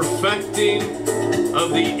the perfecting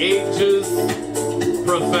of the ages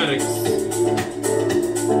prophetics.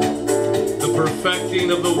 The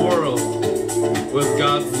perfecting of the world with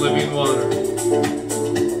God's living water.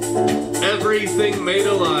 Everything made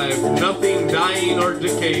alive, nothing dying or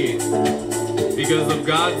decaying because of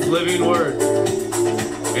God's living word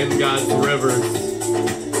and God's rivers.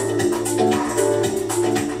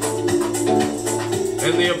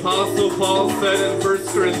 And the Apostle Paul said in 1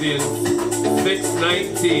 Corinthians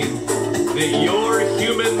 6:19 that your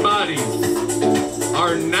human bodies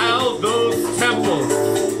are now those temples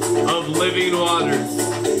of living waters.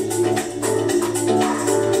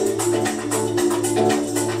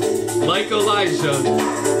 Like Elijah,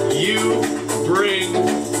 you bring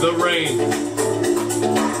the rain.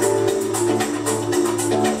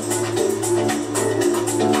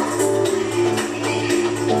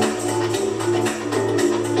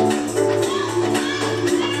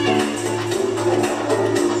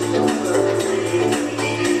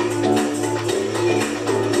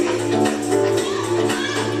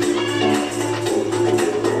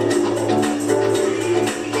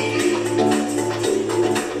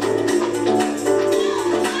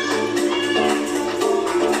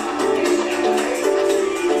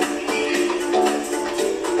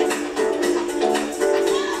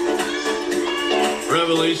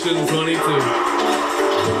 Revelation 22.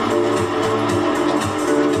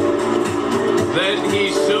 Then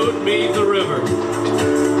he showed me the river,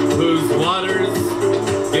 whose waters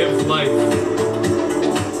give life,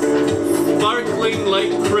 sparkling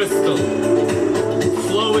like crystal,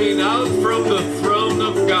 flowing out from the throne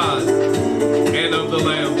of God and of the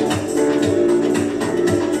Lamb.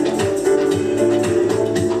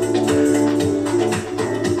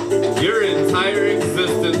 Your entire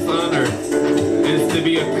existence on earth is to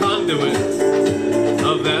be a conduit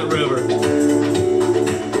of that river.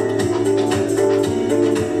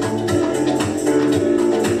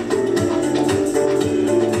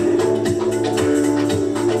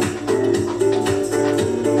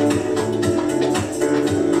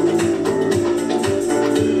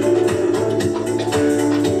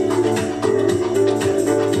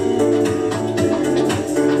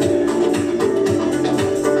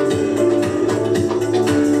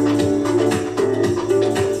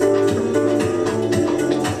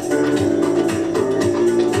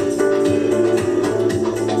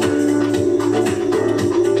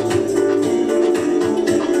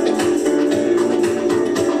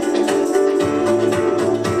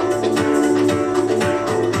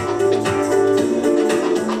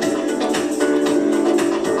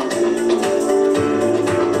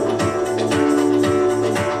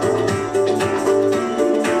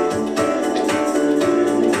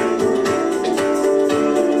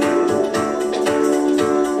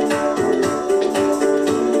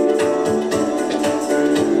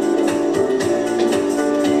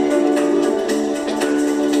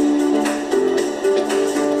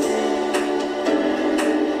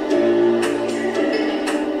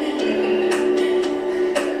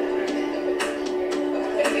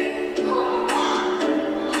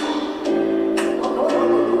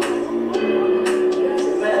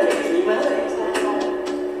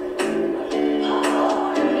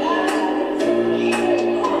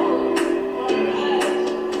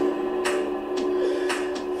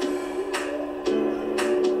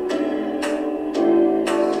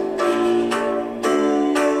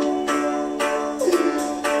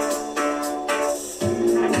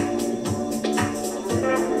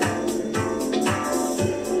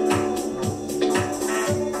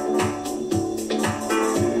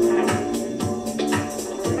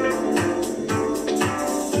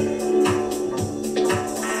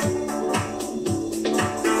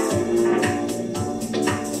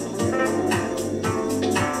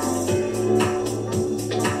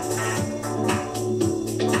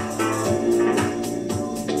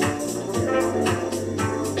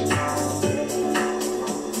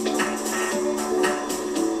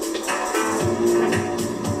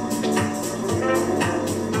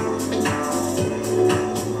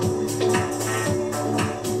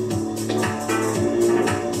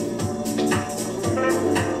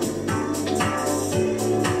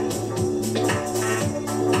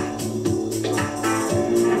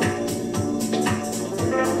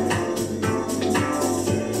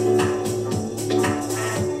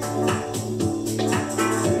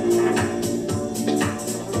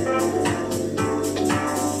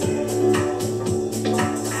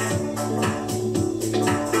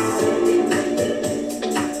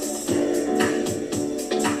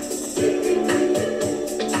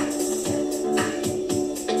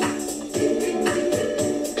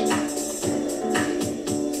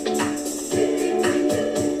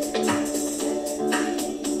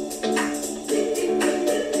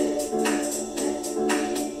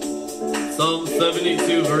 Psalm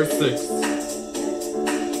 72, verse 6.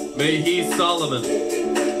 May he, Solomon,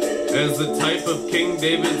 as the type of King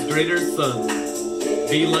David's greater son,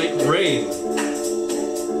 be like rain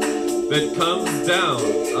that comes down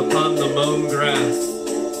upon the mown grass,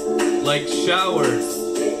 like showers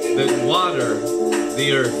that water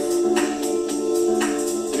the earth.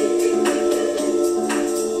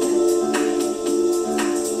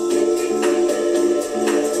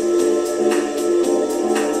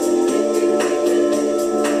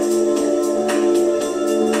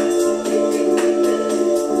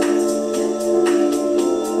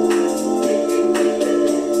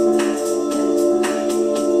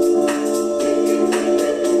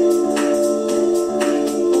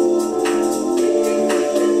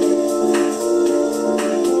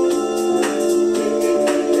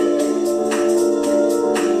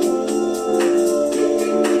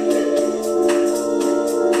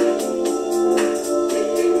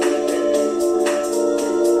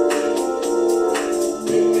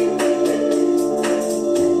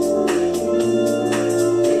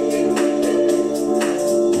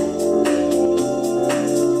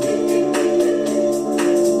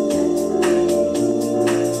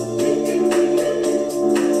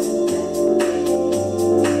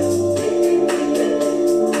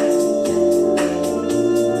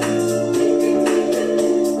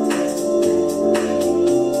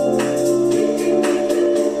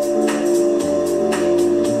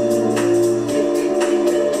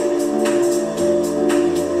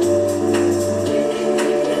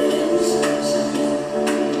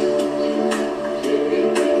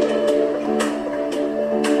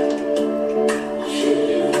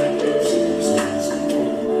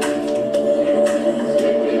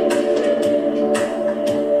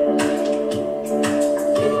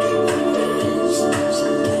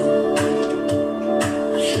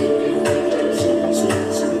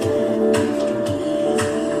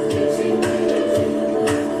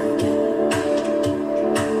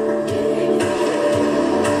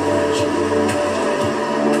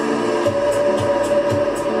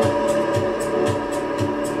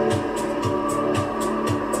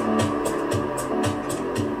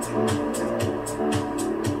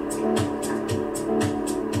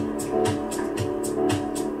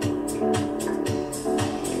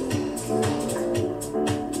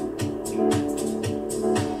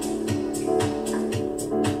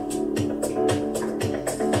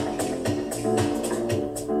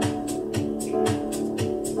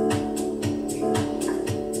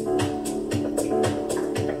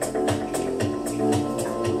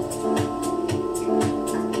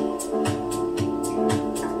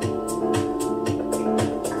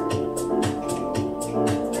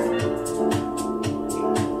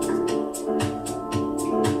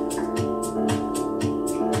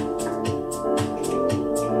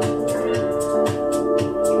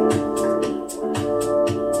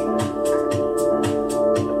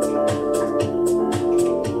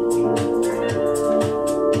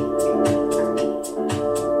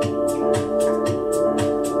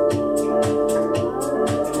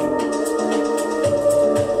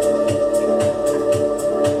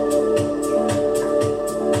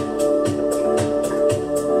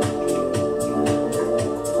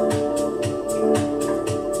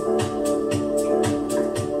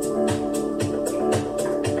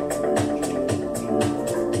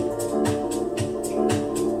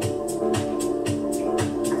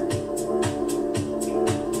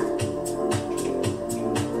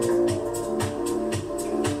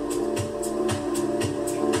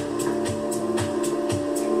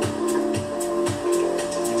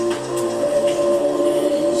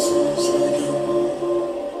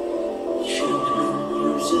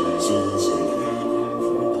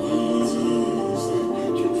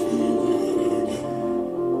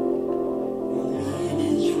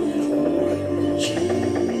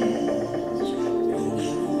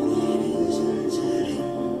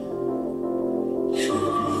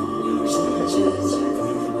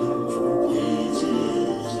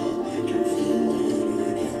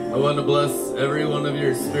 I want to bless every one of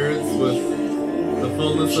your spirits with the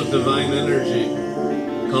fullness of divine energy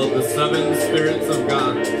called the seven spirits of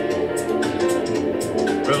God.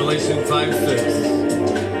 Revelation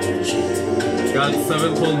 5:6. God's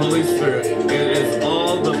sevenfold Holy Spirit. It is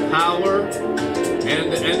all the power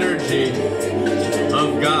and energy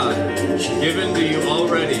of God given to you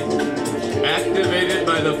already, activated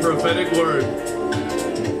by the prophetic word.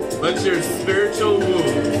 Let your spiritual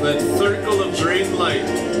wombs, that circle of green light,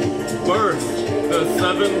 burst the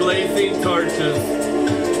seven blazing torches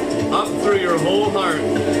up through your whole heart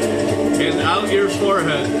and out your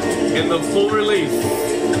forehead in the full release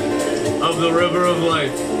of the river of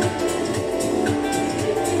life.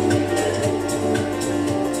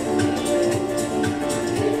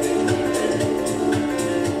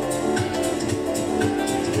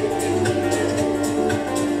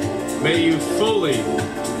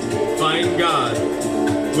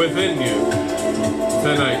 within you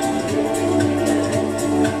tonight.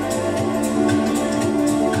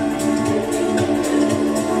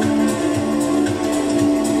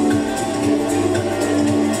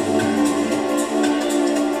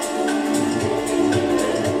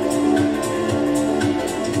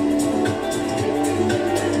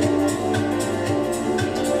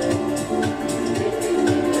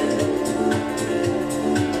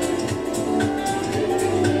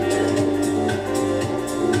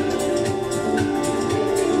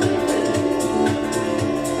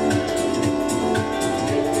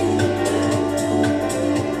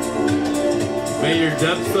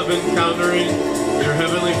 Depths of encountering your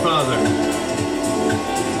Heavenly Father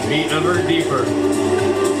be ever deeper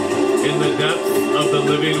in the depths of the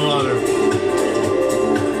living water.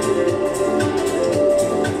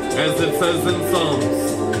 As it says in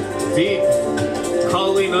Psalms, deep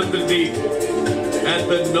calling unto deep, at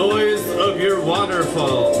the noise of your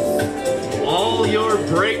waterfalls, all your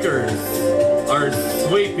breakers are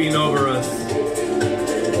sweeping over us.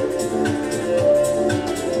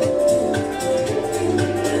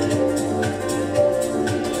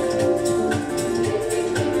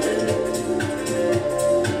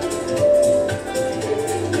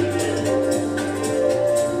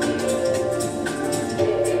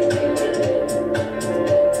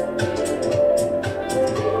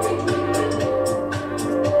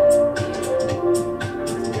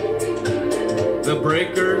 The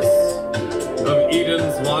breakers of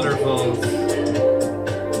Eden's waterfalls,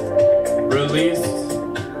 released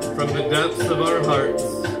from the depths of our hearts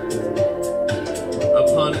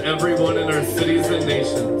upon everyone in our cities and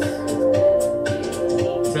nations,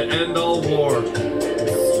 to end all war,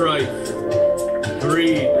 strife,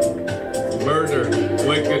 greed, murder,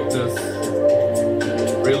 wickedness,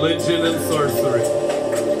 religion, and sorcery,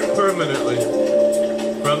 permanently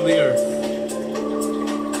from the earth,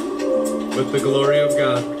 with the glory of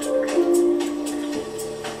God.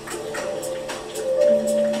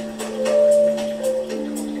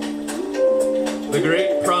 The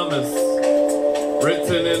great promise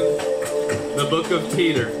written in the book of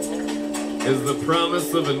Peter is the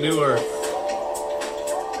promise of a new earth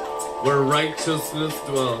where righteousness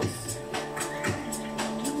dwells.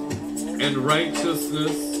 And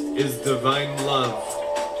righteousness is divine love.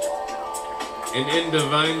 And in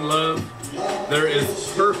divine love, there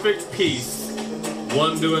is perfect peace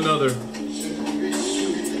one to another.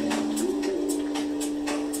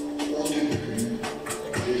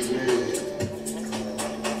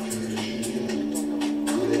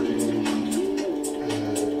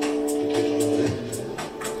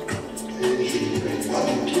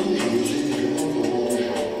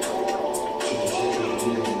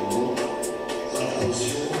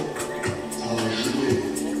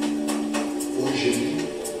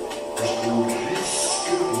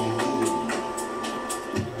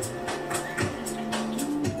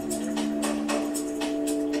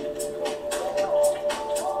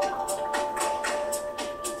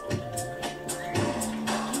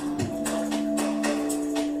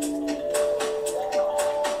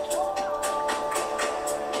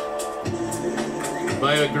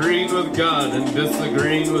 By agreeing with God and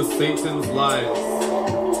disagreeing with Satan's lies,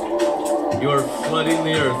 you are flooding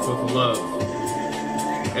the earth with love.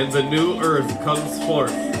 And the new earth comes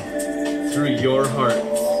forth through your hearts.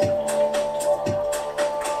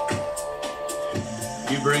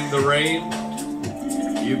 You bring the rain,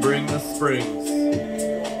 you bring the springs,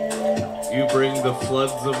 you bring the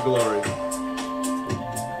floods of glory.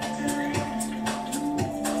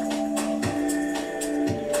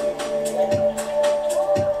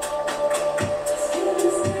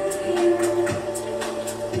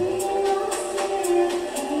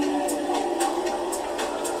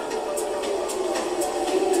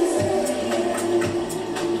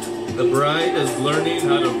 The bride is learning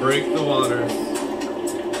how to break the waters.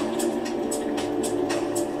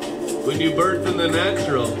 When you birth in the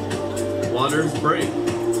natural, waters break,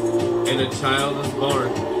 and a child is born.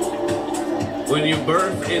 When you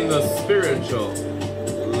birth in the spiritual,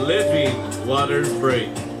 living waters break,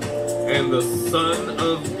 and the Son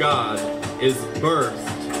of God is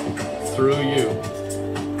birthed through you.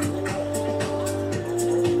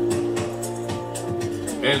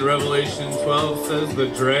 And Revelation 12 says the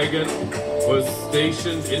dragon was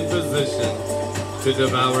stationed in position to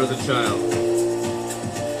devour the child.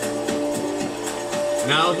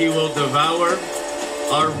 Now he will devour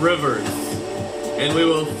our rivers, and we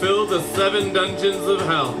will fill the 7 dungeons of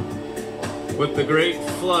hell with the great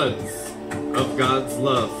floods of God's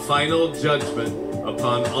love, final judgment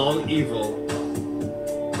upon all evil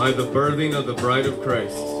by the birthing of the bride of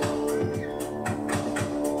Christ.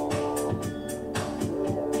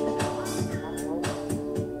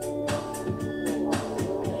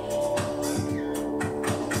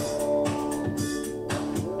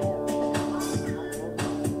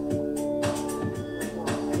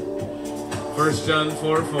 1 John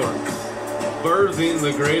 4:4. Birthing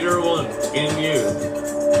the greater one in you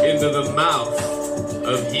into the mouth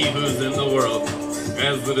of he who's in the world.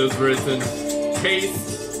 As it is written,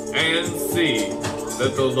 taste and see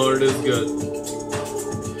that the Lord is good.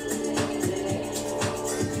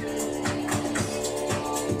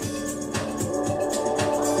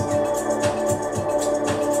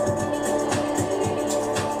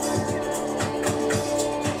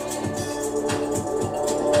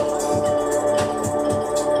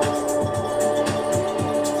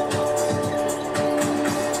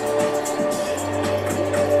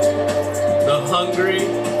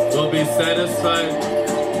 Satisfied,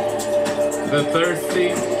 the thirsty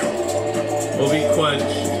will be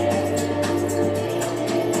quenched.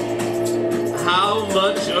 How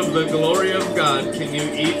much of the glory of God can you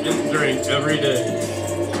eat and drink every day?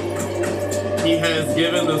 He has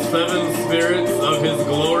given the 7 spirits of His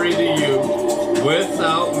glory to you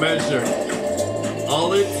without measure.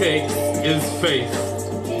 All it takes is faith.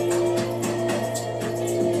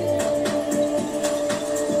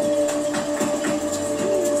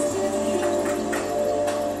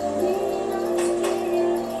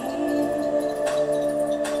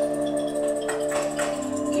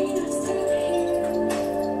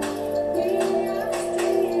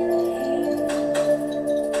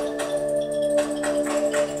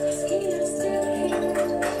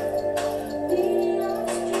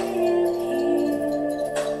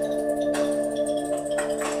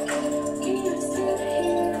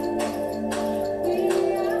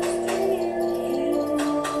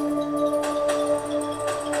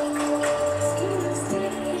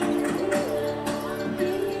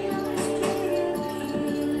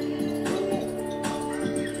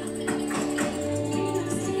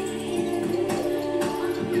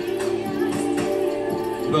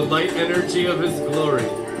 The light energy of His glory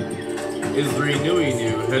is renewing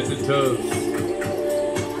you head to toes.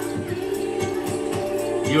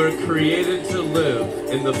 You are created to live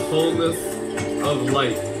in the fullness of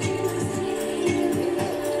light.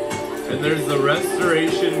 And there's a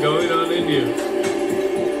restoration going on in you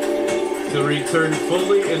to return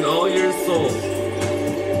fully in all your soul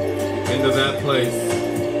into that place.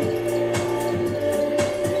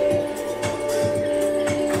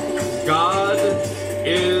 God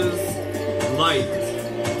is light.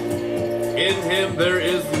 In Him there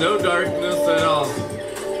is no darkness at all.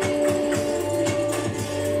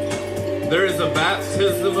 There is a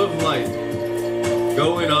baptism of light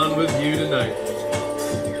going on with you tonight.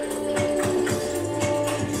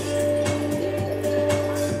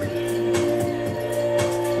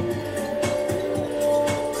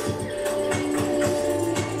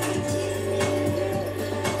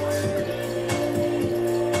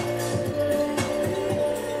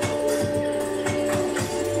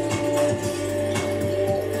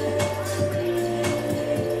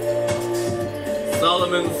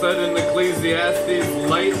 Solomon said in Ecclesiastes,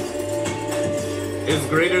 light is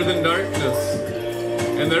greater than darkness.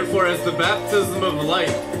 And therefore, as the baptism of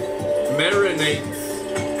light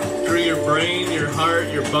marinates through your brain, your heart,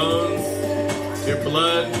 your bones, your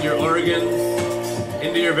blood, your organs,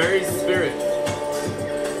 into your very spirit,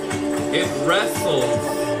 it wrestles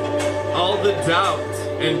all the doubt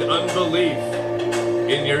and unbelief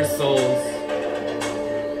in your souls.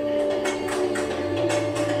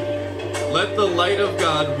 Let the light of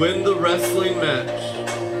God win the wrestling match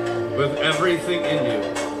with everything in you,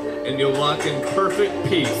 and you'll walk in perfect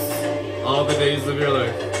peace all the days of your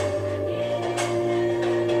life.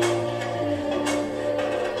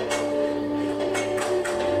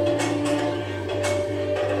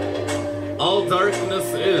 All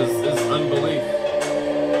darkness is unbelief.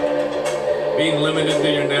 Being limited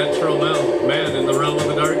to your natural man in the realm of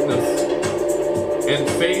the darkness. And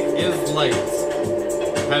faith is light,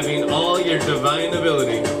 having all your divine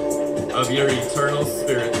ability of your eternal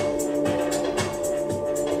spirit.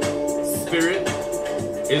 Spirit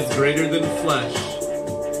is greater than flesh,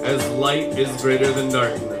 as light is greater than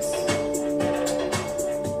darkness.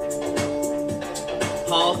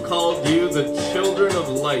 Paul called you the children of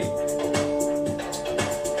light,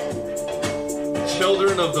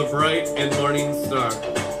 children of the bright and morning star.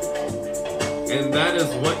 And that is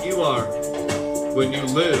what you are when you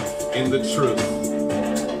live in the truth.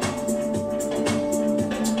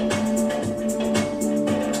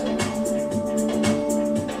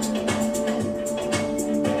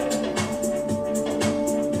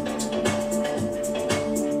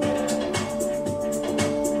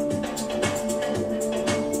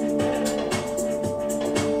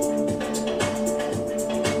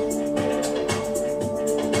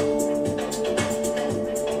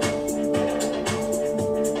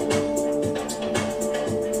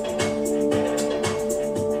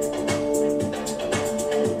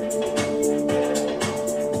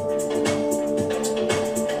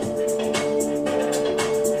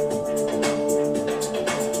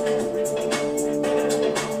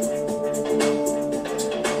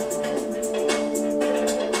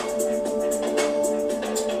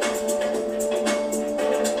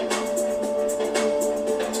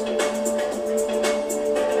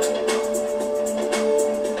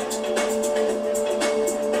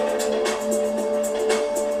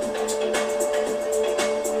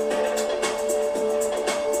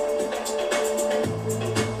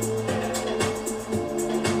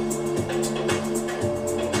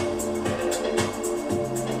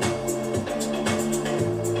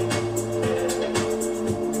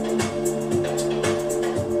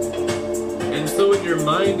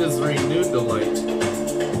 mind is renewed to light,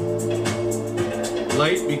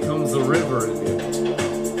 light becomes a river in you.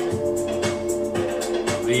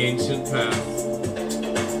 The ancient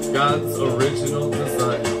path, God's original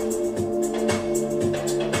design.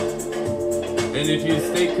 And if you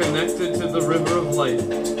stay connected to the river of light,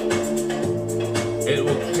 it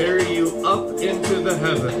will carry you up into the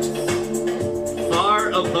heavens, far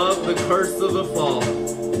above the curse of the fall,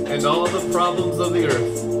 and all the problems of the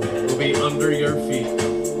earth will be under your feet.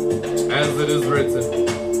 As it is written,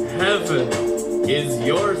 heaven is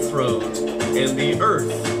your throne, and the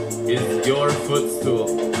earth is your footstool.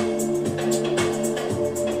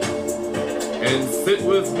 And sit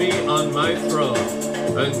with me on my throne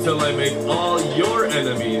until I make all your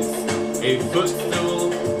enemies a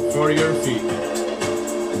footstool for your feet.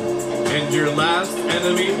 And your last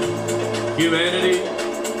enemy, humanity,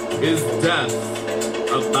 is death,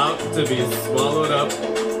 about to be swallowed up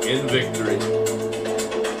in victory.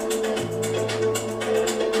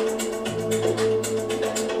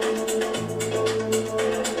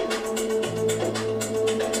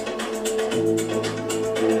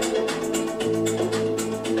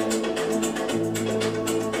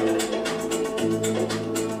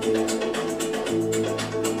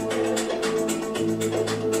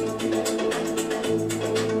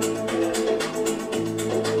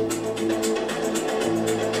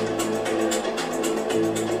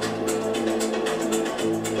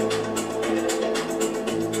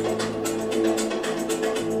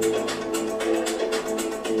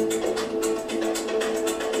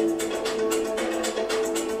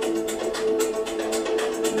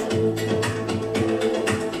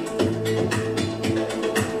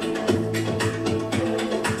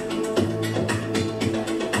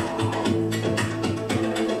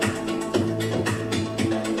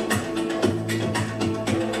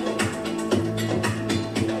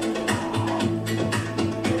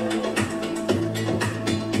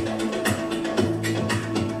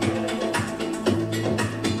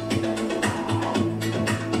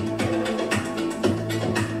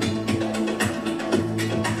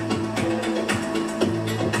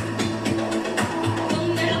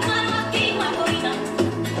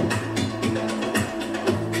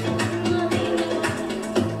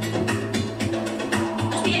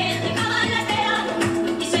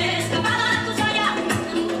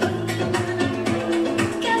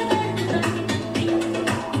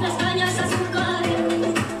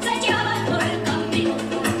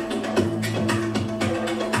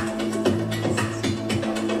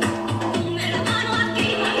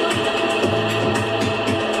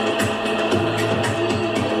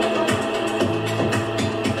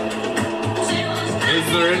 Is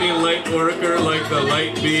there any light worker like the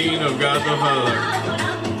light being of God the Father,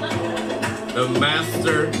 the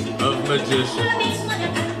master of magicians?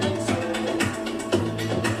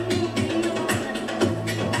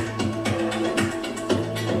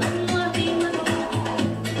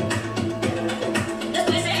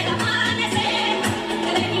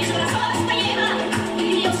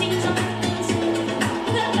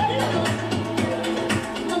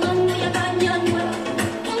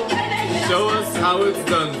 Show us how it's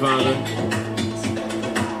done, Father.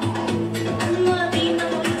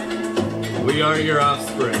 We are your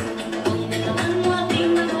offspring.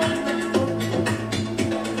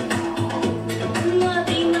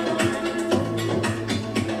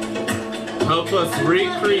 Help us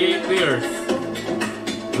recreate the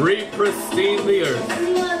earth, re-pristine the earth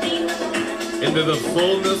into the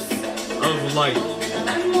fullness of light.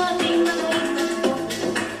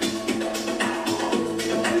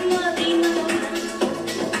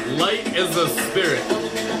 Light is the spirit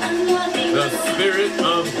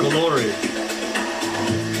of glory.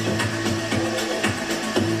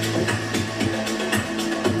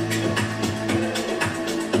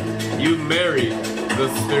 You married the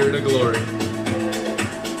spirit of glory.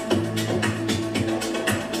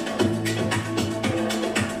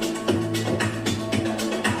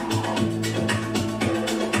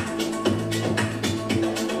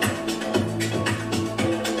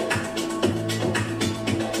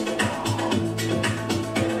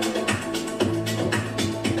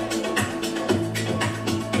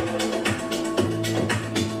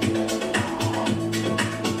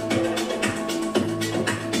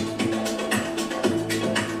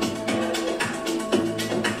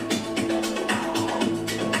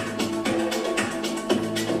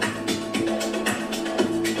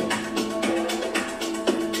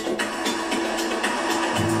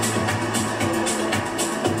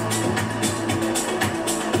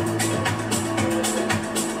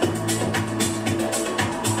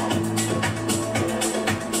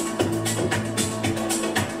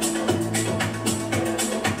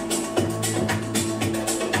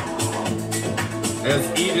 As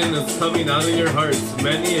Eden is coming out of your hearts,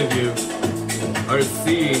 many of you are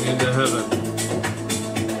seeing into heaven.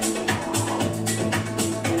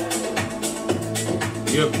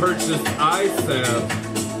 You have purchased eye salve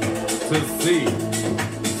to see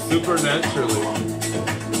supernaturally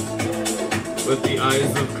with the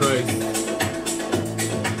eyes of Christ.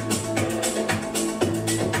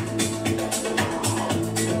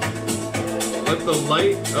 Let the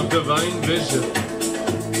light of divine vision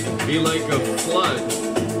be like a flood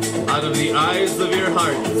out of the eyes of your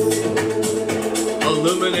hearts,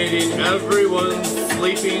 illuminating everyone's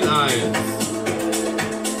sleeping eyes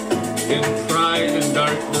in pride and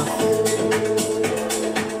darkness,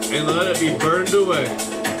 and let it be burned away,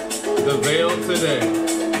 the veil today,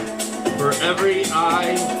 for every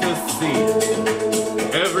eye to see,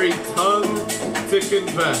 every tongue to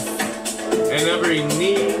confess, and every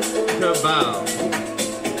knee to bow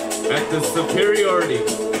at the superiority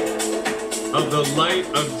of the light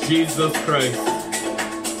of Jesus Christ.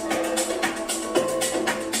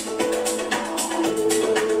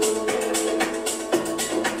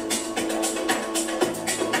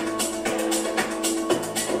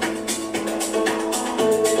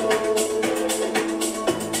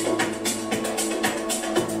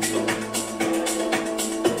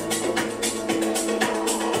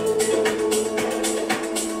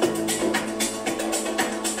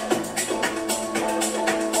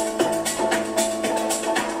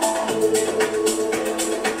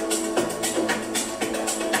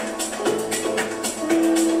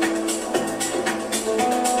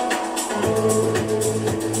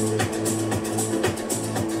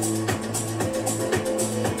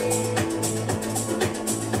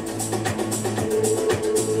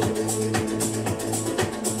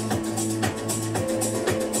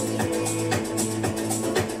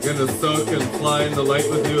 Gonna soak and fly in the light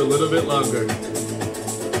with you a little bit longer.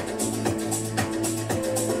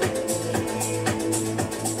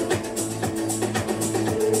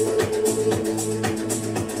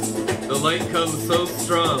 The light comes so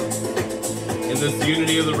strong in this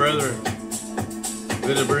unity of the brethren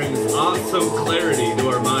that it brings awesome clarity to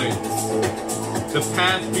our minds. The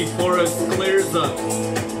path before us clears up,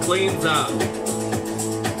 cleans out,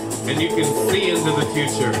 and you can see into the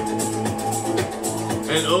future.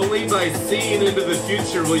 And only by seeing into the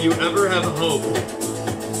future will you ever have hope.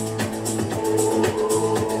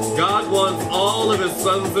 God wants all of his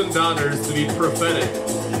sons and daughters to be prophetic,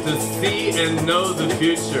 to see and know the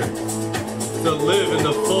future, to live in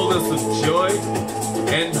the fullness of joy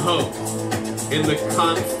and hope in the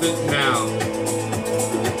constant now.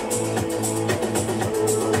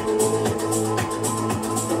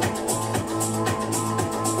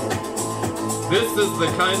 This is the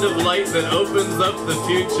kind of light that opens up the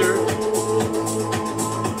future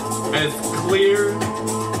as clear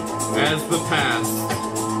as the past.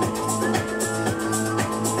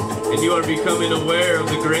 And you are becoming aware of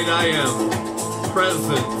the great I Am,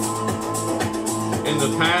 present in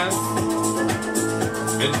the past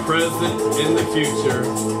and present in the future,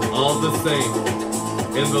 all the same,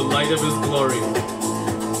 in the light of his glory.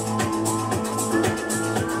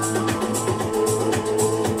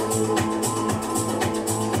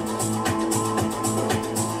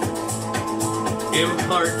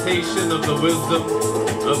 Impartation of the wisdom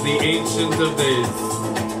of the Ancient of Days.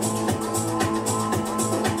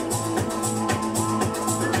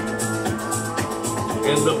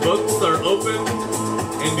 And the books are open,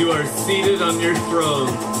 and you are seated on your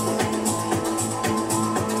throne.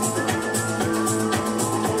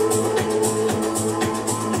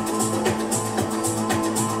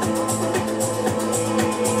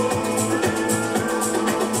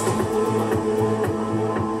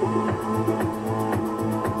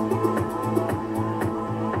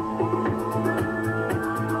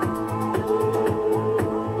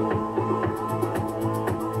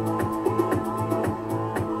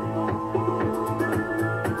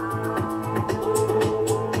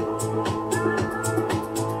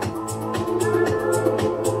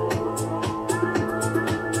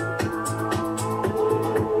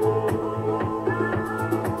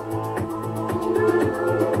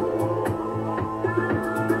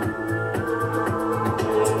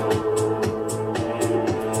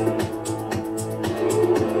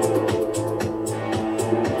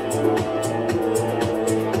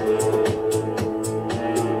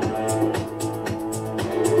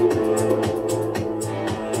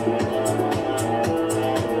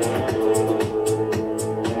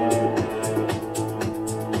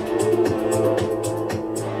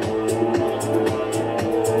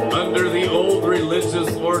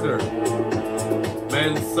 Religious order,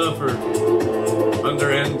 man suffered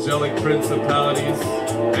under angelic principalities,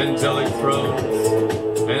 angelic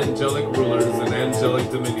thrones, angelic rulers, and angelic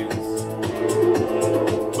dominions.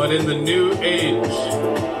 But in the new age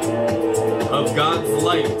of God's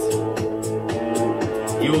light,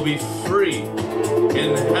 you will be free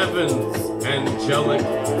in heaven's angelic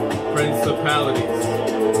principalities,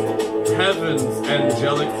 heaven's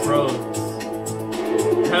angelic thrones,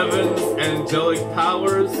 heaven's angelic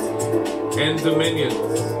powers and dominions,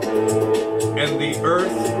 and the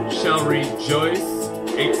earth shall rejoice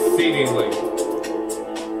exceedingly.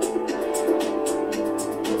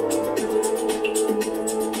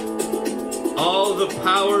 All the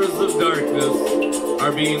powers of darkness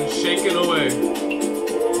are being shaken away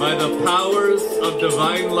by the powers of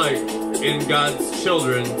divine light in God's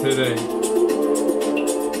children today.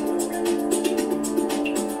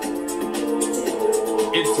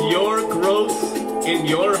 It's your growth in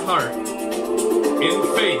your heart, in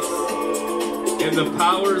faith, in the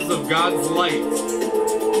powers of God's light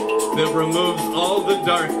that removes all the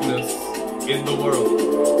darkness in the world.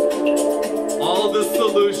 All the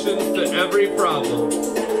solutions to every problem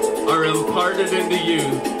are imparted into you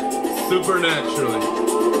supernaturally.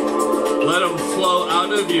 Let them flow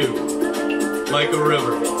out of you like a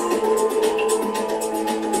river.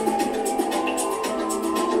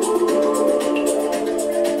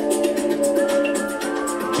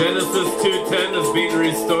 Genesis 2:10 is being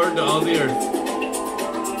restored to all the earth.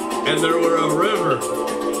 And there were a river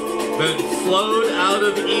that flowed out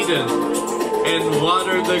of Eden and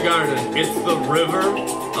watered the garden. It's the river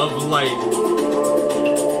of light.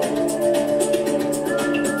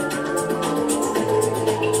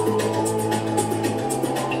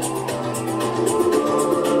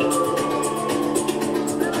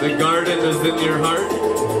 The garden is in your heart,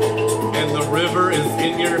 and the river is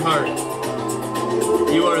in your heart.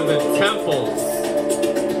 You are the temples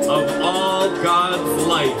of all God's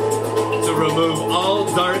light to remove all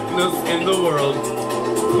darkness in the world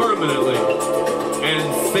permanently.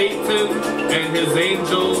 And Satan and his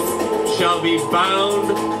angels shall be bound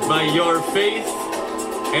by your faith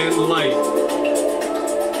and light.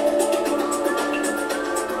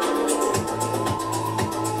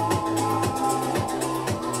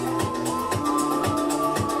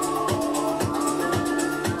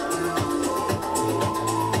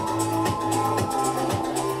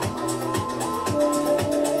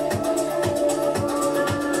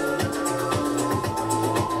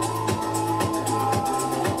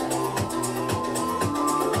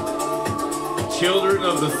 Children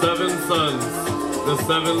of the seven sons, the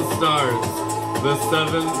seven stars, the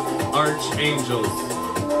seven archangels,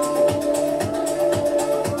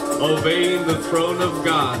 obeying the throne of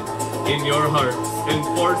God in your hearts,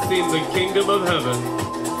 enforcing the kingdom of heaven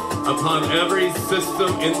upon every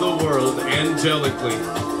system in the world angelically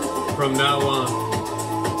from now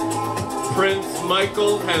on. Prince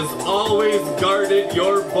Michael has always guarded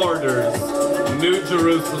your borders, New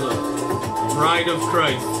Jerusalem, bride of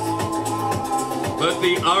Christ. Let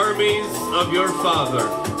the armies of your Father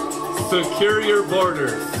secure your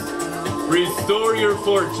borders, restore your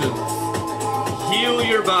fortunes, heal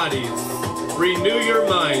your bodies, renew your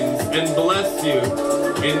minds, and bless you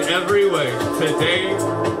in every way, today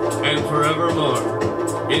and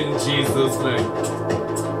forevermore. In Jesus' name.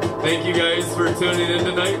 Thank you guys for tuning in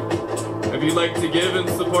tonight. If you'd like to give and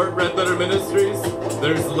support Red Letter Ministries,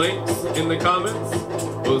 there's links in the comments.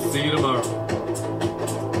 We'll see you tomorrow.